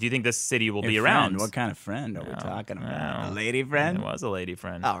 do you think this city will be around? What kind of friend are we talking about? A lady friend? It was a lady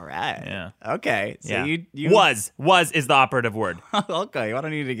friend. All right. Yeah. Okay. So Yeah. you Was is the operative word. okay. I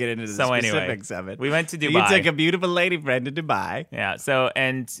don't need to get into the So anyway, specifics of it. we went to So Dubai. you took a beautiful lady friend to Dubai. Yeah. So,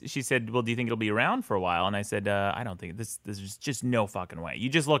 and she said, well, do you think it'll be around for a while? And I said, I don't think there's just no fucking way. You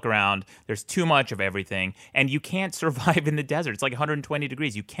just look around. There's too much of everything. And you can't survive in the desert. It's like 120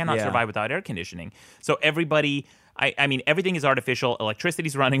 degrees. You cannot survive without air conditioning. So everybody... I mean, everything is artificial.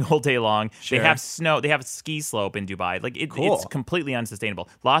 Electricity's running all day long. Sure. They have snow. They have a ski slope in Dubai. Like Cool. It's completely unsustainable.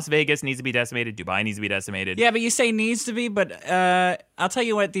 Las Vegas needs to be decimated. Dubai needs to be decimated. Yeah, but you say needs to be, but I'll tell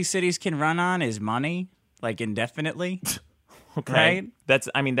you what these cities can run on is money, like indefinitely. Okay. Right?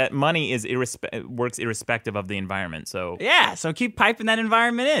 That money is works irrespective of the environment. So Yeah, so keep piping that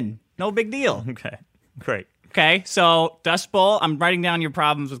environment in. No big deal. okay, great. Okay, so Dust Bowl, I'm writing down your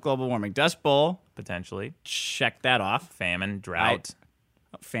problems with global warming. Dust Bowl, Potentially check that off. famine, drought,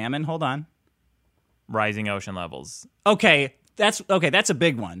 Famine, hold on. rising ocean levels. Okay, that's a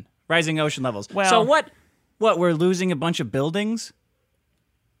big one. Rising ocean levels. Well- so what we're losing a bunch of buildings?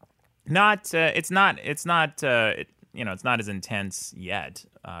 Not. It's not. It's not as intense yet.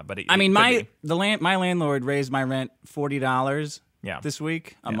 But it, I mean, it could be. my landlord raised my rent $40 Yeah. this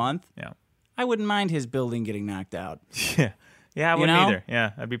week, a month. Yeah. I wouldn't mind his building getting knocked out. Yeah. I wouldn't know? either.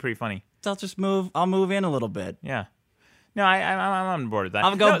 Yeah, that'd be pretty funny. So I'll move in a little bit. Yeah. No, I'm on board with that.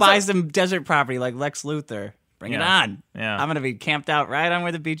 I'll go No, buy so- some desert property like Lex Luthor. Bring it Yeah. on. Yeah. I'm gonna be camped out right on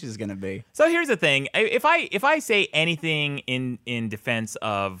where the beach is gonna be. So here's the thing: if I say anything in defense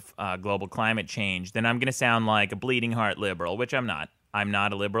of global climate change, then I'm going to sound like a bleeding heart liberal, which I'm not. I'm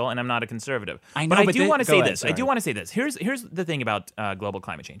not a liberal, and I'm not a conservative. I know, but I but do want to go say ahead, this. I sorry. do want to say this. Here's the thing about global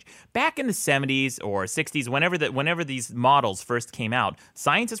climate change. Back in the 70s or 60s, whenever these models first came out,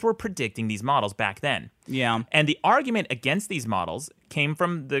 scientists were predicting these models back then. Yeah. And the argument against these models came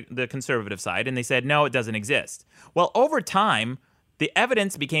from the conservative side, and they said, no, it doesn't exist. Well, over time, the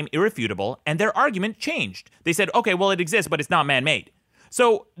evidence became irrefutable, and their argument changed. They said, okay, well, it exists, but it's not man-made.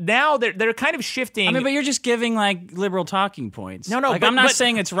 So now they're kind of shifting. I mean, but you're just giving like liberal talking points. No, like, but, I'm not but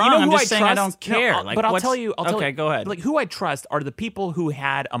saying it's you wrong. know I'm who just saying I don't No, care. but I'll tell you. Okay, go ahead. Like who I trust are the people who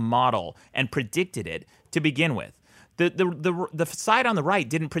had a model and predicted it to begin with. The side on the right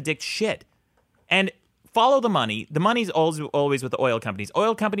didn't predict shit, and follow the money. The money's always with the oil companies.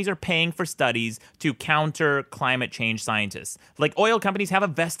 Oil companies are paying for studies to counter climate change scientists. Like, oil companies have a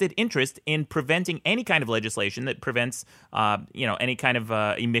vested interest in preventing any kind of legislation that prevents, any kind of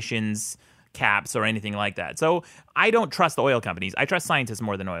emissions caps or anything like that. So I don't trust the oil companies. I trust scientists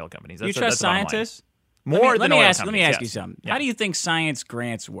more than oil companies. You trust scientists? More than oil companies. Let me ask you yes. something. Yeah. How do you think science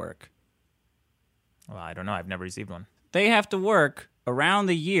grants work? Well, I don't know. I've never received one. They have to work around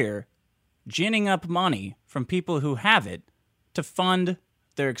the year ginning up money from people who have it to fund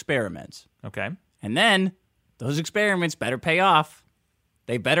their experiments. Okay. And then those experiments better pay off.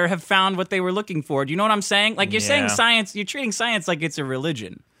 They better have found what they were looking for. Do you know what I'm saying? Like, you're saying science, you're treating science like it's a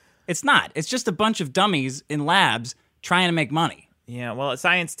religion. It's not. It's just a bunch of dummies in labs trying to make money. Yeah, well,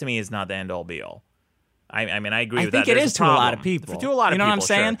 science to me is not the end-all, be-all. I mean, I agree with that. I think it is to a lot of people. To a lot of people, you know what I'm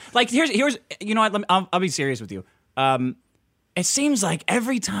saying? Sure. Like, here's you know what? I'll be serious with you. It seems like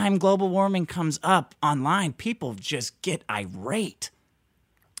every time global warming comes up online, people just get irate.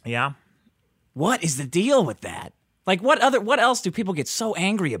 Yeah. What is the deal with that? Like, what else do people get so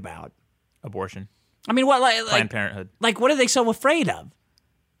angry about? Abortion. I mean, what Planned Parenthood. Like, what are they so afraid of?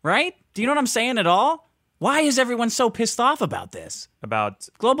 Right? Do you know what I'm saying at all? Why is everyone so pissed off about this? About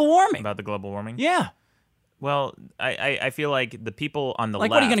global warming. About the global warming? Yeah. Well, I feel like the people on the left...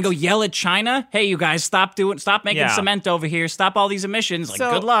 left... What, are you going to go yell at China? Hey, you guys, stop making cement over here. Stop all these emissions. Like,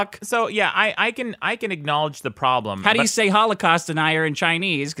 good luck. So, yeah, I can acknowledge the problem. How do you say Holocaust denier in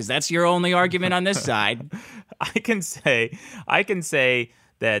Chinese? Because that's your only argument on this side. I can say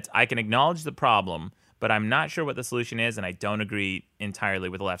that I can acknowledge the problem, but I'm not sure what the solution is, and I don't agree entirely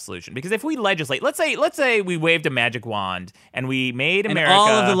with the left solution. Because if we legislate, let's say we waved a magic wand and we made America... And all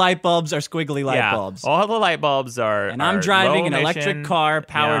of the light bulbs are squiggly light bulbs. All the light bulbs are... And I'm driving an emission, electric car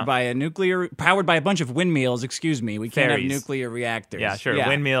powered by a bunch of windmills, excuse me. We can't have nuclear reactors. Yeah, sure. Yeah.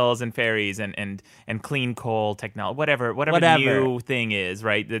 Windmills and ferries and clean coal technology, whatever the new thing is,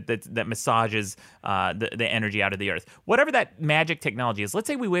 right? That massages the energy out of the earth. Whatever that magic technology is, let's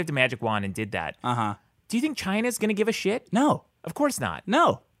say we waved a magic wand and did that. Uh-huh. Do you think China's going to give a shit? No. Of course not.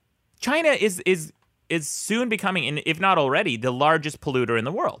 No. China is soon becoming, if not already, the largest polluter in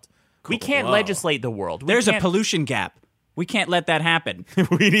the world. Cool. We can't legislate the world. There's a pollution gap. We can't let that happen.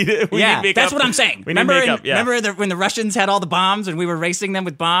 we need to that's what I'm saying. Remember when the Russians had all the bombs and we were racing them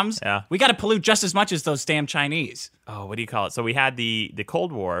with bombs? Yeah. We got to pollute just as much as those damn Chinese. Oh, what do you call it? So we had the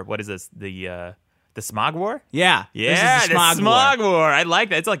Cold War. What is this? The smog war? Yeah. Yeah, the smog war. I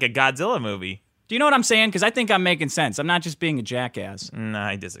like that. It's like a Godzilla movie. Do you know what I'm saying? Because I think I'm making sense. I'm not just being a jackass. No,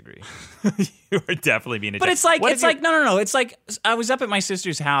 I disagree. You are definitely being a jackass. But no. It's like I was up at my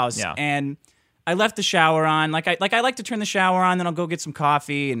sister's house and I left the shower on. I like to turn the shower on, then I'll go get some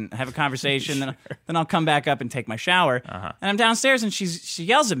coffee and have a conversation. Sure. Then I'll come back up and take my shower. Uh-huh. And I'm downstairs and she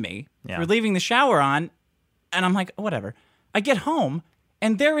yells at me for leaving the shower on. And I'm like, whatever. I get home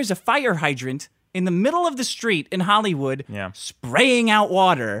and there is a fire hydrant in the middle of the street in Hollywood spraying out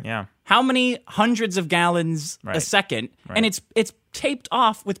water. Yeah. How many hundreds of gallons a second? Right. And it's taped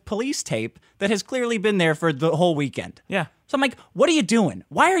off with police tape that has clearly been there for the whole weekend. Yeah. So I'm like, what are you doing?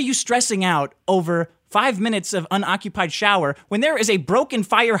 Why are you stressing out over 5 minutes of unoccupied shower when there is a broken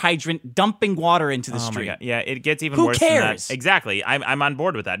fire hydrant dumping water into the street? My God. Yeah, it gets even worse Who cares? than that. Exactly. I'm on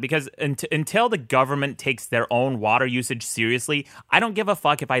board with that because until the government takes their own water usage seriously, I don't give a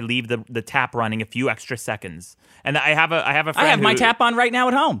fuck if I leave the tap running a few extra seconds. And I have a friend I have my tap on right now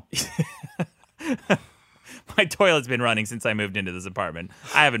at home. My toilet's been running since I moved into this apartment.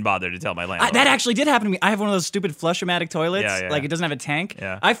 I haven't bothered to tell my landlord. That actually did happen to me. I have one of those stupid Flush-O-Matic toilets. It doesn't have a tank.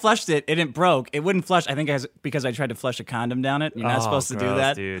 Yeah. I flushed it. It broke. It wouldn't flush. I think because I tried to flush a condom down it. You're not supposed to do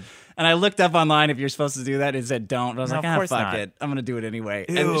that. Dude. And I looked up online if you're supposed to do that. It said don't. And I was like, fuck it. I'm going to do it anyway.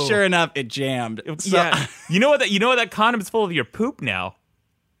 Ew. And sure enough, it jammed. So, yeah. You know what that condom's full of your poop now?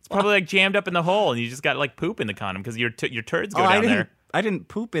 It's probably like jammed up in the hole and you just got like poop in the condom because your turds go down there. I didn't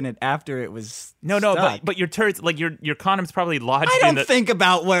poop in it after it was No, but your turds, like your condom's probably lodged I in don't think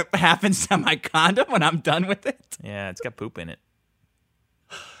about what happens to my condom when I'm done with it. Yeah, it's got poop in it.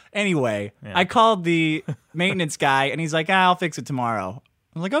 Anyway, I called the maintenance guy, and he's like, I'll fix it tomorrow.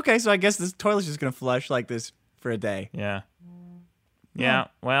 I'm like, okay, so I guess this toilet's just going to flush like this for a day. Yeah. Yeah,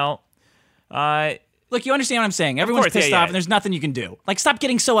 well, look, you understand what I'm saying. Everyone's pissed off, and there's nothing you can do. Like, stop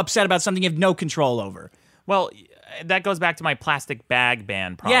getting so upset about something you have no control over. Well, that goes back to my plastic bag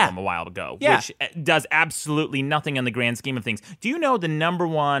ban problem a while ago, which does absolutely nothing in the grand scheme of things. Do you know the number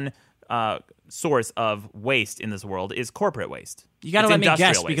one source of waste in this world is corporate waste? You got to let me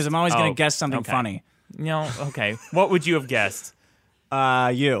guess because I'm always going to guess something funny. No, okay. What would you have guessed?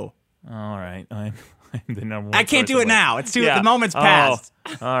 You. All right. I'm the number one. I can't do it now. It's too. The moment's passed.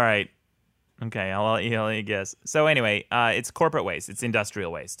 All right. Okay, I'll let you guess. So anyway, it's corporate waste. It's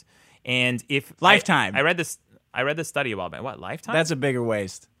industrial waste. And if Lifetime. I read this study about it. What, Lifetime? That's a bigger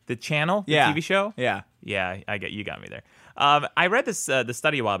waste. The channel, the Yeah. TV show. Yeah. Yeah, you got me there. I read this the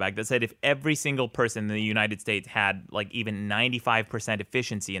study a while back that said if every single person in the United States had like even 95%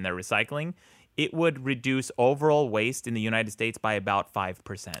 efficiency in their recycling, it would reduce overall waste in the United States by about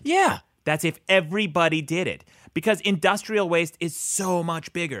 5%. Yeah. That's if everybody did it, because industrial waste is so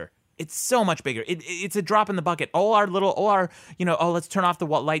much bigger. It's so much bigger. It's a drop in the bucket. Let's turn off the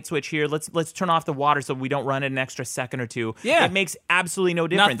light switch here. Let's turn off the water so we don't run it an extra second or two. Yeah. It makes absolutely no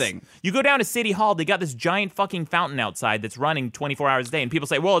difference. Nothing. You go down to City Hall, they got this giant fucking fountain outside that's running 24 hours a day, and people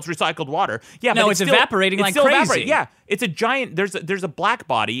say, well, it's recycled water. Yeah, No, but it's evaporating like crazy. Evaporating. Yeah, it's a giant, there's a black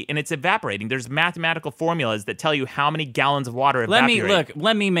body, and it's evaporating. There's mathematical formulas that tell you how many gallons of water evaporate.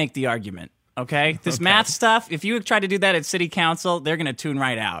 Let me make the argument, okay? This math stuff, if you try to do that at city council, they're going to tune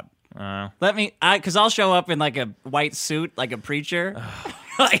right out. Because I'll show up in like a white suit, like a preacher.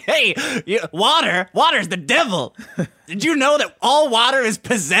 Like, hey, water's the devil. Did you know that all water is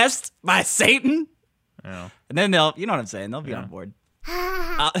possessed by Satan? Yeah. And then you know what I'm saying, they'll be on board.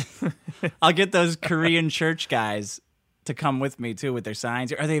 I'll get those Korean church guys to come with me too with their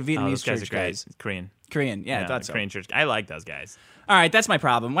signs. Are they Vietnamese church guys? Korean. Yeah, I thought so. Korean church. I like those guys. All right, that's my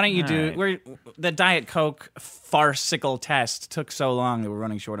problem. Why don't you the Diet Coke farcical test took so long that we're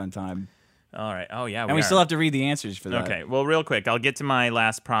running short on time. All right. Oh, yeah, And we still have to read the answers for that. Okay, well, real quick, I'll get to my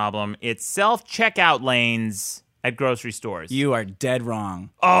last problem. It's self-checkout lanes at grocery stores. You are dead wrong.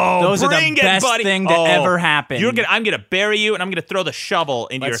 Oh, those are the best buddy. thing to ever happen. I'm going to bury you, and I'm going to throw the shovel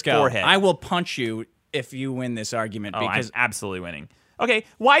into Let's your go. forehead. I will punch you if you win this argument. I'm absolutely winning. Okay,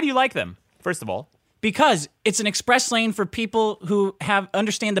 why do you like them, first of all? Because it's an express lane for people who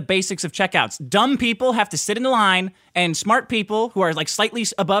understand the basics of checkouts. Dumb people have to sit in the line, and smart people who are like slightly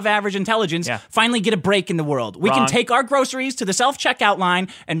above average intelligence finally get a break in the world. We can take our groceries to the self-checkout line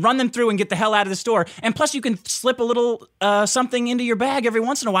and run them through and get the hell out of the store. And plus, you can slip a little something into your bag every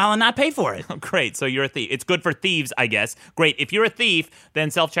once in a while and not pay for it. Oh, great, so you're a thief. It's good for thieves, I guess. Great, if you're a thief,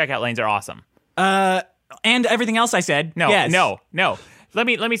 then self-checkout lanes are awesome. And everything else I said. No, yes. no. Let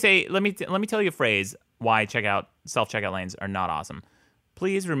me tell you a phrase why self-checkout lanes are not awesome.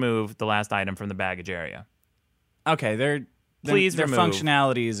 Please remove the last item from the baggage area. Okay, their remove.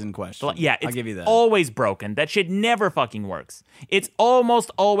 functionality is in question. Yeah, it's I'll give you that. always broken. That shit never fucking works. It's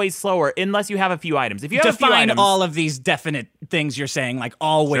almost always slower unless you have a few items. If you have a few Define items, all of these definite things you're saying, like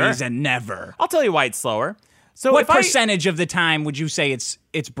always Sure. and never. I'll tell you why it's slower. So What if percentage of the time would you say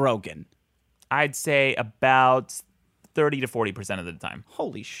it's broken? I'd say about 30 to 40% of the time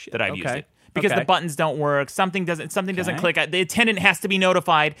Holy shit! that I've used it. Because the buttons don't work, something doesn't click. The attendant has to be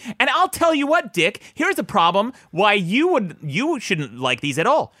notified. And I'll tell you what, Dick, here's a problem why you shouldn't like these at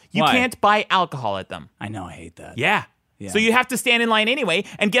all. You Why? can't buy alcohol at them. I know, I hate that. Yeah. So you have to stand in line anyway.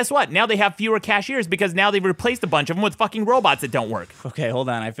 And guess what? Now they have fewer cashiers because now they've replaced a bunch of them with fucking robots that don't work. Okay, hold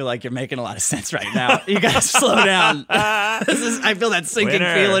on. I feel like you're making a lot of sense right now. You gotta slow down. I feel that sinking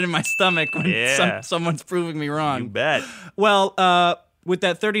Winner. feeling in my stomach when Yeah. someone's proving me wrong. You bet. Well, with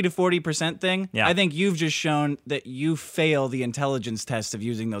that 30 to 40% thing, Yeah. I think you've just shown that you fail the intelligence test of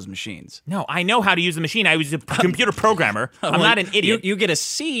using those machines. No, I know how to use the machine. I was a computer programmer. I'm Well, not an idiot. You get a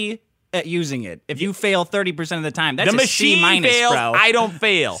C at using it. If you fail 30% of the time, that's The a C machine minus, fails. bro. I don't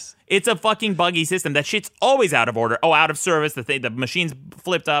fail. It's a fucking buggy system. That shit's always out of order. Oh, out of service. The machine's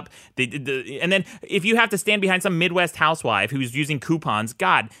flipped up. And then if you have to stand behind some Midwest housewife who's using coupons,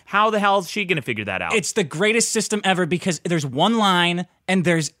 God, how the hell is she going to figure that out? It's the greatest system ever because there's one line and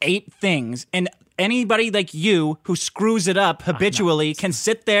there's 8 things. And anybody like you who screws it up habitually can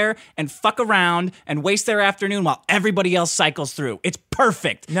sit there and fuck around and waste their afternoon while everybody else cycles through. It's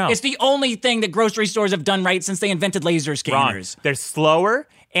perfect. No. It's the only thing that grocery stores have done right since they invented laser Wrong. scanners. They're slower.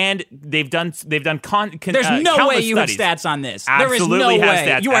 And they've done There's no way you studies. have stats on this. Absolutely there is no have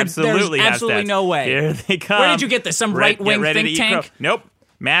way. stats. You are, Absolutely there's have absolutely stats. no way. Here they come. Where did you get this? Some right-wing Get ready think to eat tank? crow. Nope.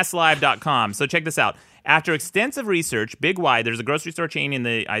 Masslive.com. So check this out. After extensive research, Big Y, there's a grocery store chain in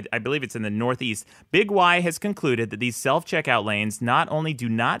I believe it's in the Northeast. Big Y has concluded that these self-checkout lanes not only do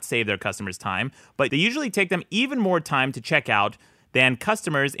not save their customers time, but they usually take them even more time to check out than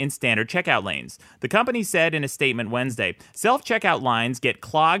customers in standard checkout lanes. The company said in a statement Wednesday, self-checkout lines get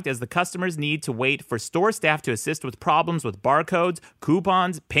clogged as the customers need to wait for store staff to assist with problems with barcodes,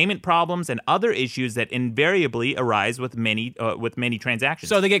 coupons, payment problems, and other issues that invariably arise with many transactions.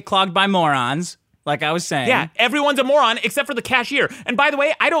 So they get clogged by morons, like I was saying. Yeah, everyone's a moron except for the cashier. And by the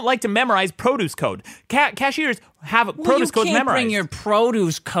way, I don't like to memorize produce code. Cashiers have produce codes you can't memorized. bring your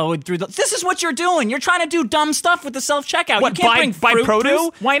produce code through this is what you're doing. You're trying to do dumb stuff with the self-checkout. What, you can't bring buy fruit produce?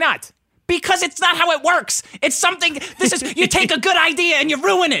 through. Why not? Because it's not how it works. It's something, you take a good idea and you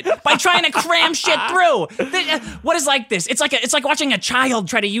ruin it by trying to cram shit through. What is like this? It's like watching a child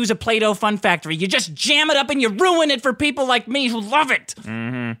try to use a Play-Doh Fun Factory. You just jam it up and you ruin it for people like me who love it.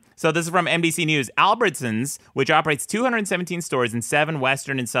 So this is from NBC News. Albertsons, which operates 217 stores in 7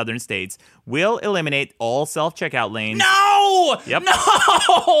 western and southern states, will eliminate all self-checkout lanes. No! Yep.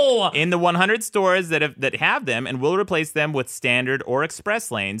 No! In the 100 stores that have them, and will replace them with standard or express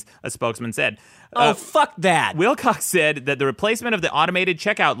lanes, a spokesman said. Fuck that. Wilcox said that the replacement of the automated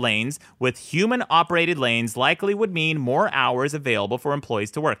checkout lanes with human-operated lanes likely would mean more hours available for employees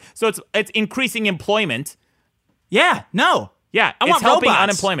to work. So it's increasing employment. Yeah, no. Yeah, I it's want helping robots.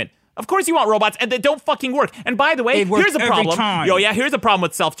 unemployment. Of course you want robots, and they don't fucking work. And by the way, They work here's a every problem. time. Here's a problem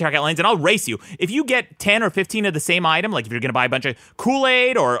with self-checkout lanes, and I'll race you. If you get 10 or 15 of the same item, like if you're going to buy a bunch of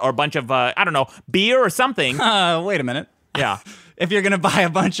Kool-Aid or a bunch of, beer or something. Wait a minute. Yeah. If you're going to buy a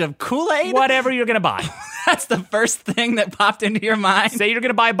bunch of Kool-Aid? Whatever you're going to buy. That's the first thing that popped into your mind? Say you're going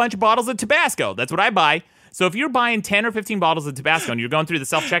to buy a bunch of bottles of Tabasco. That's what I buy. So if you're buying 10 or 15 bottles of Tabasco and you're going through the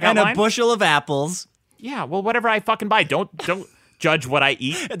self-checkout and line. a bushel of apples. Yeah, well, whatever I fucking buy. Don't judge what I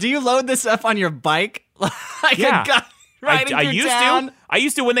eat. Do you load this up on your bike? Like Yeah. a guy riding I through used town? to. I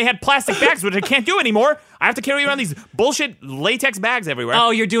used to when they had plastic bags, which I can't do anymore. I have to carry around these bullshit latex bags everywhere.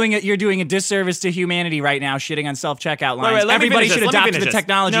 Oh, you're doing a disservice to humanity right now, shitting on self-checkout lines. wait, let me Everybody finish should this. Let me adopt the finish this.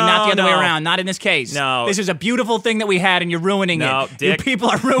 technology, No, not the other way no. around. Not in this case. No. This is a beautiful thing that we had, and you're ruining No, it. Dick. You people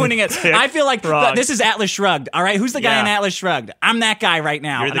are ruining it. Dick, I feel like wrong. this is Atlas Shrugged. All right, who's the guy Yeah. in Atlas Shrugged? I'm that guy right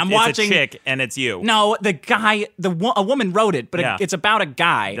now, and I'm watching. It's a chick, and it's you. No, the guy, a woman wrote it, but Yeah. it's about a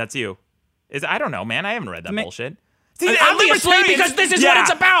guy. That's you. I don't know, man. I haven't read that bullshit. See, Obviously, libertarians- because this is what it's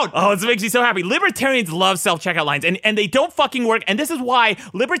about. Oh, this makes me so happy. Libertarians love self-checkout lines, and they don't fucking work. And this is why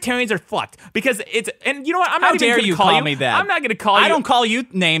libertarians are fucked. Because it's, and you know what? I'm How not even dare going you to call me that? I'm not going to call you. I don't call you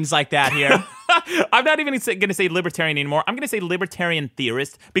names like that here. I'm not even going to say libertarian anymore. I'm going to say libertarian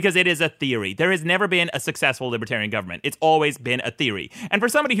theorist because it is a theory. There has never been a successful libertarian government. It's always been a theory. And for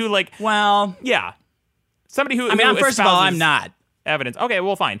somebody who somebody who First of all, I'm espouses not. evidence. Okay,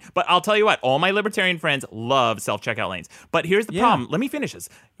 well, fine. But I'll tell you what, all my libertarian friends love self-checkout lanes. But here's the problem. Let me finish this.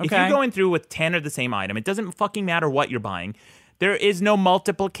 If Okay. you're going through with 10 of the same item, it doesn't fucking matter what you're buying. There is no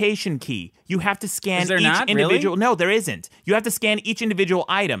multiplication key. You have to scan Is there each not? individual. Really? No, there isn't. You have to scan each individual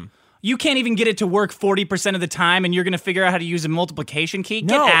item. You can't even get it to work 40% of the time, and you're going to figure out how to use a multiplication key?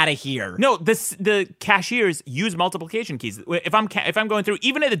 No. Get out of here. No, the cashiers use multiplication keys. If I'm going through,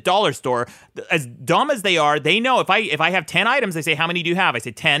 even at a dollar store, as dumb as they are, they know if I have 10 items, they say, how many do you have? I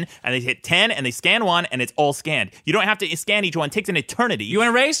say 10, and they hit 10, and they scan one, and it's all scanned. You don't have to scan each one. It takes an eternity. You want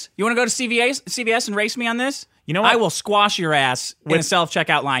to race? You want to go to CVS and race me on this? You know what? I will squash your ass in a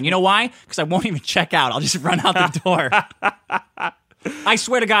self-checkout line. You know why? Because I won't even check out. I'll just run out the door. I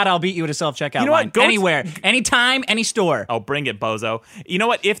swear to God, I'll beat you at a self-checkout know what? line. Go Anywhere, anytime, any store. Oh, bring it, bozo. You know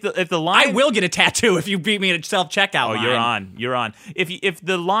what? If the line, I will get a tattoo if you beat me at a self-checkout line. You're on. If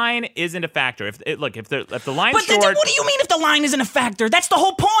the line isn't a factor, if the line's But short, what do you mean if the line isn't a factor? That's the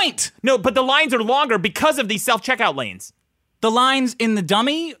whole point. no, but the lines are longer because of these self-checkout lanes. The lines in the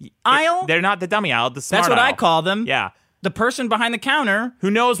dummy aisle? They're not the dummy aisle, the smart That's what aisle. I call them. Yeah. The person behind the counter,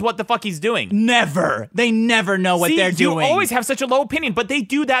 Who knows what the fuck he's doing? they never know what See, they're doing. You always have such a low opinion, but they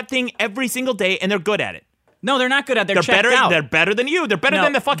do that thing every single day, and they're good at it. No, they're not good at it. They're checked better. out. They're better than you. They're better No,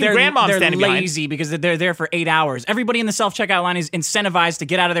 than the fucking they're- grandmom they're standing lazy because they're there for 8 hours. Everybody in the self-checkout line is incentivized to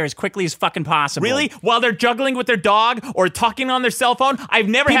get out of there as quickly as fucking possible. behind. Really? While they're juggling with their dog or talking on their cell phone? I've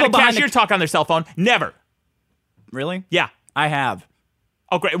never People had a behind cashier talk on their cell phone. Never. Really? Yeah. I have.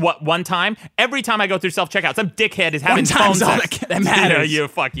 Oh, great. What, one time? Every time I go through self-checkout, some dickhead is having One time's phone all sex. that matters. Yeah,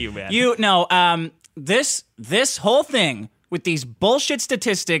 fuck you, man. This whole thing with these bullshit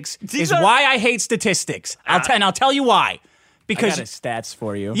statistics These is are- why I hate statistics. I'll tell you why. I Because got stats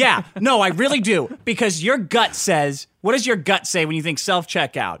for you. yeah, no, I really do. Because your gut says, what does your gut say when you think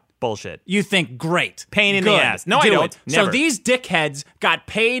self-checkout? Bullshit. You think great. Pain in the Good. ass. No, I Do don't. it. So Never. these dickheads got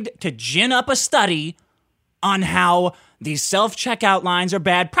paid to gin up a study on how these self-checkout lines are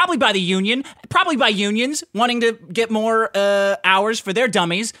bad, probably by unions wanting to get more hours for their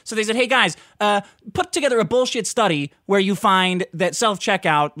dummies. So they said, hey guys, put together a bullshit study where you find that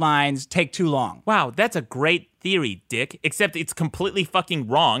self-checkout lines take too long. Wow, that's a great theory, Dick, except it's completely fucking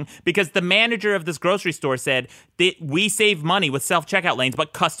wrong because the manager of this grocery store said that we save money with self-checkout lanes,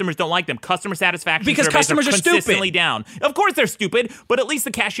 but customers don't like them. Customer satisfaction Because surveys customers are consistently stupid. down. Of course they're stupid, but at least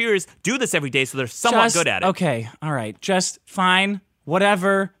the cashiers do this every day, so they're somewhat good at it. Okay, all right, just fine,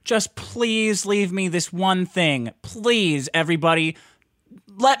 whatever. Just please leave me this one thing. Please, everybody,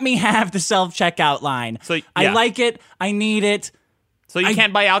 let me have the self-checkout line. So, I yeah. like it. I need it. So you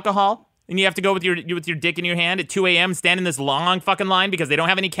can't buy alcohol and you have to go with your dick in your hand at 2 a.m. stand in this long fucking line because they don't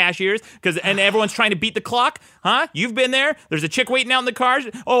have any cashiers and everyone's trying to beat the clock? Huh? You've been there? There's a chick waiting out in the car.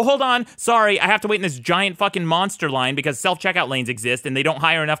 Oh, hold on. Sorry, I have to wait in this giant fucking monster line because self-checkout lanes exist and they don't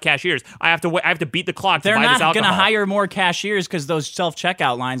hire enough cashiers. I have to beat the clock to buy this alcohol. They're not going to hire more cashiers because those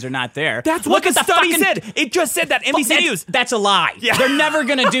self-checkout lines are not there. That's what the study said. It just said that. NBC News. That's a lie. Yeah. They're never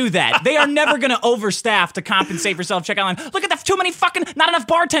going to do that. They are never going to overstaff to compensate for self-checkout lines. Look at the too many fucking not enough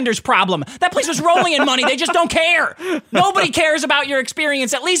bartenders problem. That place was rolling in money. They just don't care. Nobody cares about your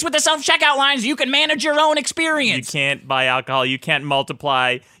experience. At least with the self-checkout lines, you can manage your own experience. You can't buy alcohol. You can't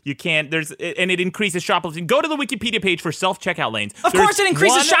multiply. You can't. And it increases shoplifting. Go to the Wikipedia page for self-checkout lanes. Of course it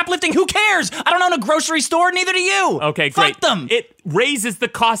increases shoplifting. Who cares? I don't own a grocery store, neither do you. Okay, great. Fuck them. It raises the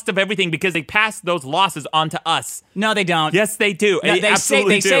cost of everything because they pass those losses on to us. No, they don't. Yes, they do. No, they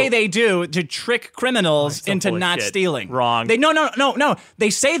say they do to trick criminals into not stealing. Wrong. No. They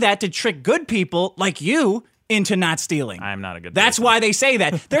say that to trick good people like you into not stealing. I'm not a good That's person. why they say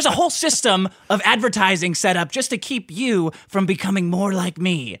that. There's a whole system of advertising set up just to keep you from becoming more like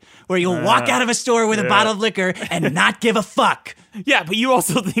me, where you'll walk out of a store with a bottle of liquor and not give a fuck. Yeah, but you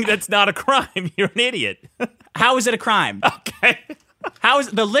also think that's not a crime. You're an idiot. How is it a crime? Okay. How is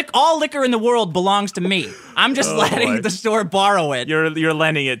all liquor in the world belongs to me? I'm just letting the store borrow it. You're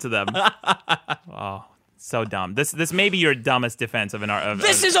lending it to them. Oh, so dumb. This may be your dumbest defense of an art.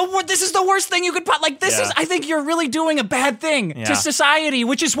 This is the worst thing you could I think you're really doing a bad thing to society,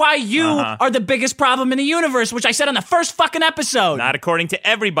 which is why you are the biggest problem in the universe, which I said on the first fucking episode. Not according to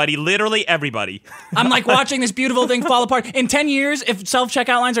everybody, literally everybody. I'm like watching this beautiful thing fall apart. In 10 years, if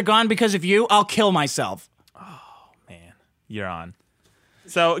self-checkout lines are gone because of you, I'll kill myself. Oh, man. You're on.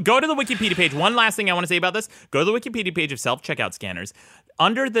 So go to the Wikipedia page. One last thing I want to say about this. Go to the Wikipedia page of self-checkout scanners.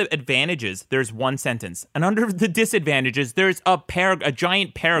 Under the advantages, there's one sentence. And under the disadvantages, there's a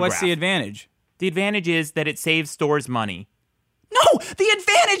giant paragraph. What's the advantage? The advantage is that it saves stores money. No, the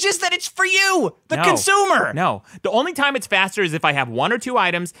advantage is that it's for you, the consumer. No, the only time it's faster is if I have one or two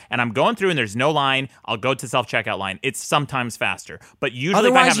items and I'm going through and there's no line, I'll go to self-checkout line. It's sometimes faster. But usually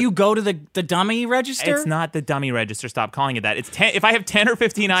otherwise you go to the dummy register? It's not the dummy register. Stop calling it that. It's 10, if I have 10 or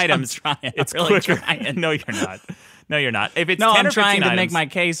 15 items, it's really quicker. trying. No, you're not. No, you're not. If it's 10 I'm or 15 trying to items, make my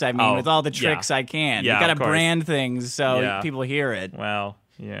case, with all the tricks I can. Yeah, you got to of course. brand things so people hear it. Well,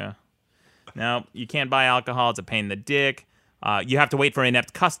 yeah. No, you can't buy alcohol. It's a pain in the dick. You have to wait for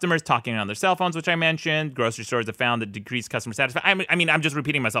inept customers talking on their cell phones, which I mentioned. Grocery stores have found that decreased customer satisfaction. I mean, I'm just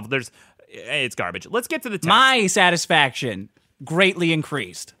repeating myself. It's garbage. Let's get to the test. My satisfaction greatly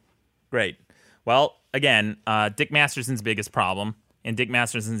increased. Great. Well, again, Dick Masterson's biggest problem in Dick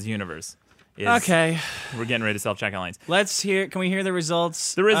Masterson's universe is we're getting rid of self-checkout lines. Can we hear the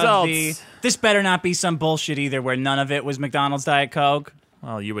results? The results. This better not be some bullshit either where none of it was McDonald's Diet Coke.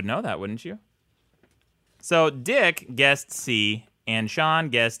 Well, you would know that, wouldn't you? So Dick guessed C and Sean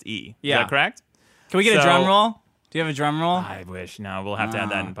guessed E. Yeah. Is that correct? Can we get a drum roll? Do you have a drum roll? I wish. No, we'll have to add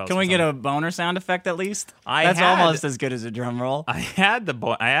that in post. Can we get a boner sound effect at least? That's almost as good as a drum roll. I had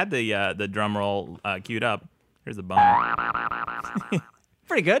the drum roll queued up. Here's a boner.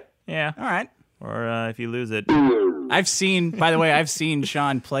 Pretty good. Yeah. All right. Or if you lose it. I've seen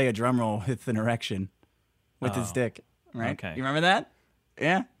Sean play a drum roll with an erection with his dick. Right? Okay. You remember that?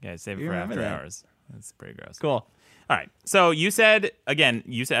 Yeah. Yeah, save it You for remember after that. hours. That's pretty gross. Cool. All right. So you said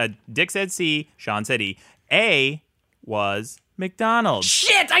Dick said C, Sean said E. A was McDonald's.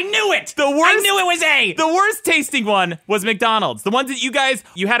 Shit, I knew it! The worst, I knew it was A! The worst tasting one was McDonald's. The ones that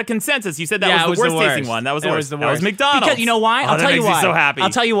you had a consensus. You said that was the worst tasting one. That was the worst. That was McDonald's. Because you know why? I'll tell you why. So happy. I'll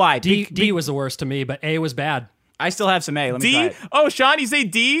tell you why. D was the worst to me, but A was bad. I still have some A. Let me try D? it. Oh, Sean, you say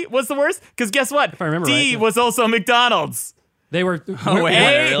D was the worst? Because guess what? If I remember D right, was also McDonald's. They were.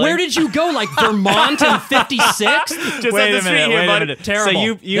 really? Where did you go? Like Vermont and 56? Just Wait up the a street minute, here, wait a bud. minute.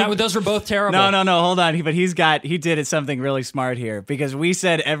 Terrible. So those were both terrible. No, hold on. But he did it something really smart here because we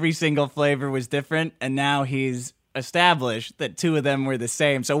said every single flavor was different, and now he's established that two of them were the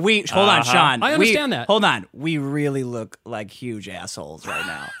same. So hold on, Sean. I understand that. Hold on. We really look like huge assholes right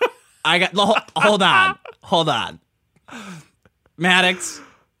now. Hold on. Maddox,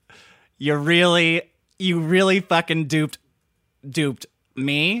 you really fucking duped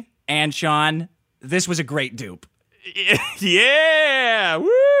me and Sean. This was a great dupe. Yeah!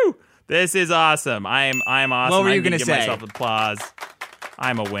 Woo! This is awesome. I'm awesome. What were you going to say? Give myself applause.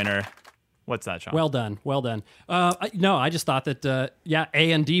 I'm a winner. What's that, Sean? Well done. I just thought that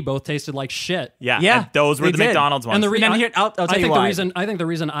A and D both tasted like shit. Yeah. Yeah, And those were they the did. McDonald's ones. I'll tell you why. I think the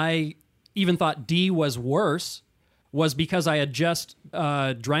reason I even thought D was worse was because I had just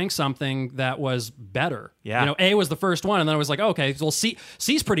drank something that was better. Yeah. You know, A was the first one, and then I was like, okay, well,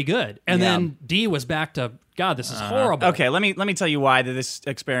 C's pretty good. And then D was back to, God, this is horrible. Okay, let me tell you why this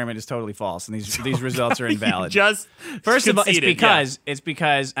experiment is totally false and these results are invalid. Just First of all, conceded, it's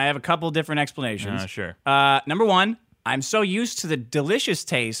because I have a couple different explanations. Sure. Number one, I'm so used to the delicious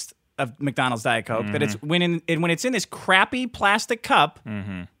taste of McDonald's Diet Coke that it's when it's in this crappy plastic cup,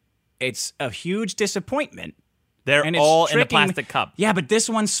 it's a huge disappointment. They're And it's all in the tricking me. plastic cup. Yeah, but this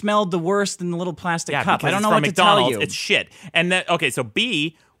one smelled the worst in the little plastic Yeah, cup. because I don't it's know from what to McDonald's, tell you. It's shit. And then, okay, so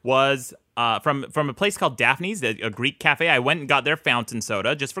B was from a place called Daphne's, a Greek cafe. I went and got their fountain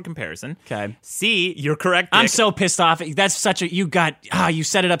soda just for comparison. Okay. C, you're correct, I'm Dick. so pissed off. That's such a you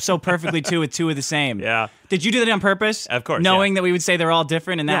set it up so perfectly too with two of the same. Yeah. Did you do that on purpose? Of course, knowing that we would say they're all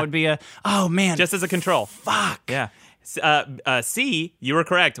different, and that Yeah. would be oh man, Just as a control. fuck. Yeah. C, you were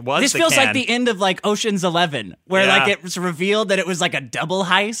correct. Was This the feels can. like the end of like Ocean's 11, where Yeah. like it was revealed that it was like a double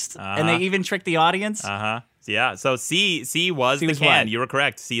heist, and they even tricked the audience. Yeah. So C was C the was can. what? You were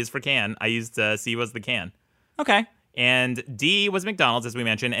correct. C is for can. I used C was the can. Okay. And D was McDonald's, as we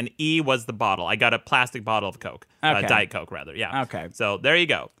mentioned, and E was the bottle. I got a plastic bottle of Coke. Okay. Diet Coke, rather. Yeah. Okay. So there you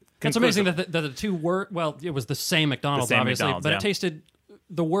go. It's amazing that the two were, well, it was the same McDonald's, The same obviously, McDonald's, but yeah. it tasted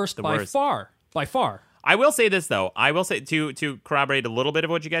the worst by worst. far. By far. I will say this, though. I will say, to corroborate a little bit of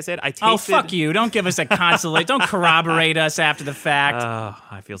what you guys said, I tasted... Oh, fuck you. Don't give us a consolate. Don't corroborate us after the fact.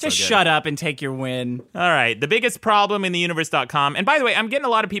 I feel so Just good. shut up and take your win. All right. The biggest problem in the universe.com. And by the way, I'm getting a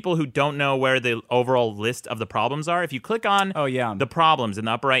lot of people who don't know where the overall list of the problems are. If you click on the problems in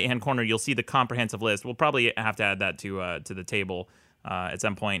the upper right-hand corner, you'll see the comprehensive list. We'll probably have to add that to the table at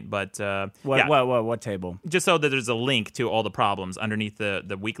some point. But What table? just so that there's a link to all the problems underneath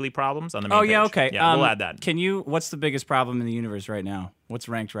the weekly problems on the main Oh, yeah, page. okay. Yeah, we'll add that. What's the biggest problem in the universe right now? What's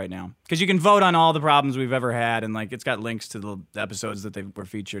ranked right now? Because you can vote on all the problems we've ever had, and like it's got links to the episodes that they were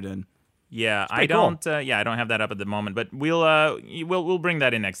featured in. Yeah, I pretty cool. don't. I don't have that up at the moment, but we'll bring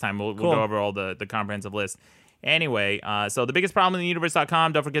that in next time. We'll go over all the comprehensive list. Anyway, so the biggest problem in the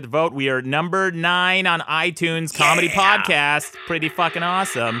universe.com. Don't forget to vote. We are number 9 on iTunes comedy podcast. Pretty fucking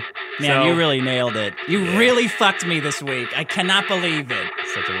awesome. Man, So- you really nailed it. You really fucked me this week. I cannot believe it.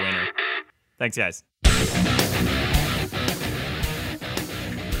 Such a winner. Thanks, guys.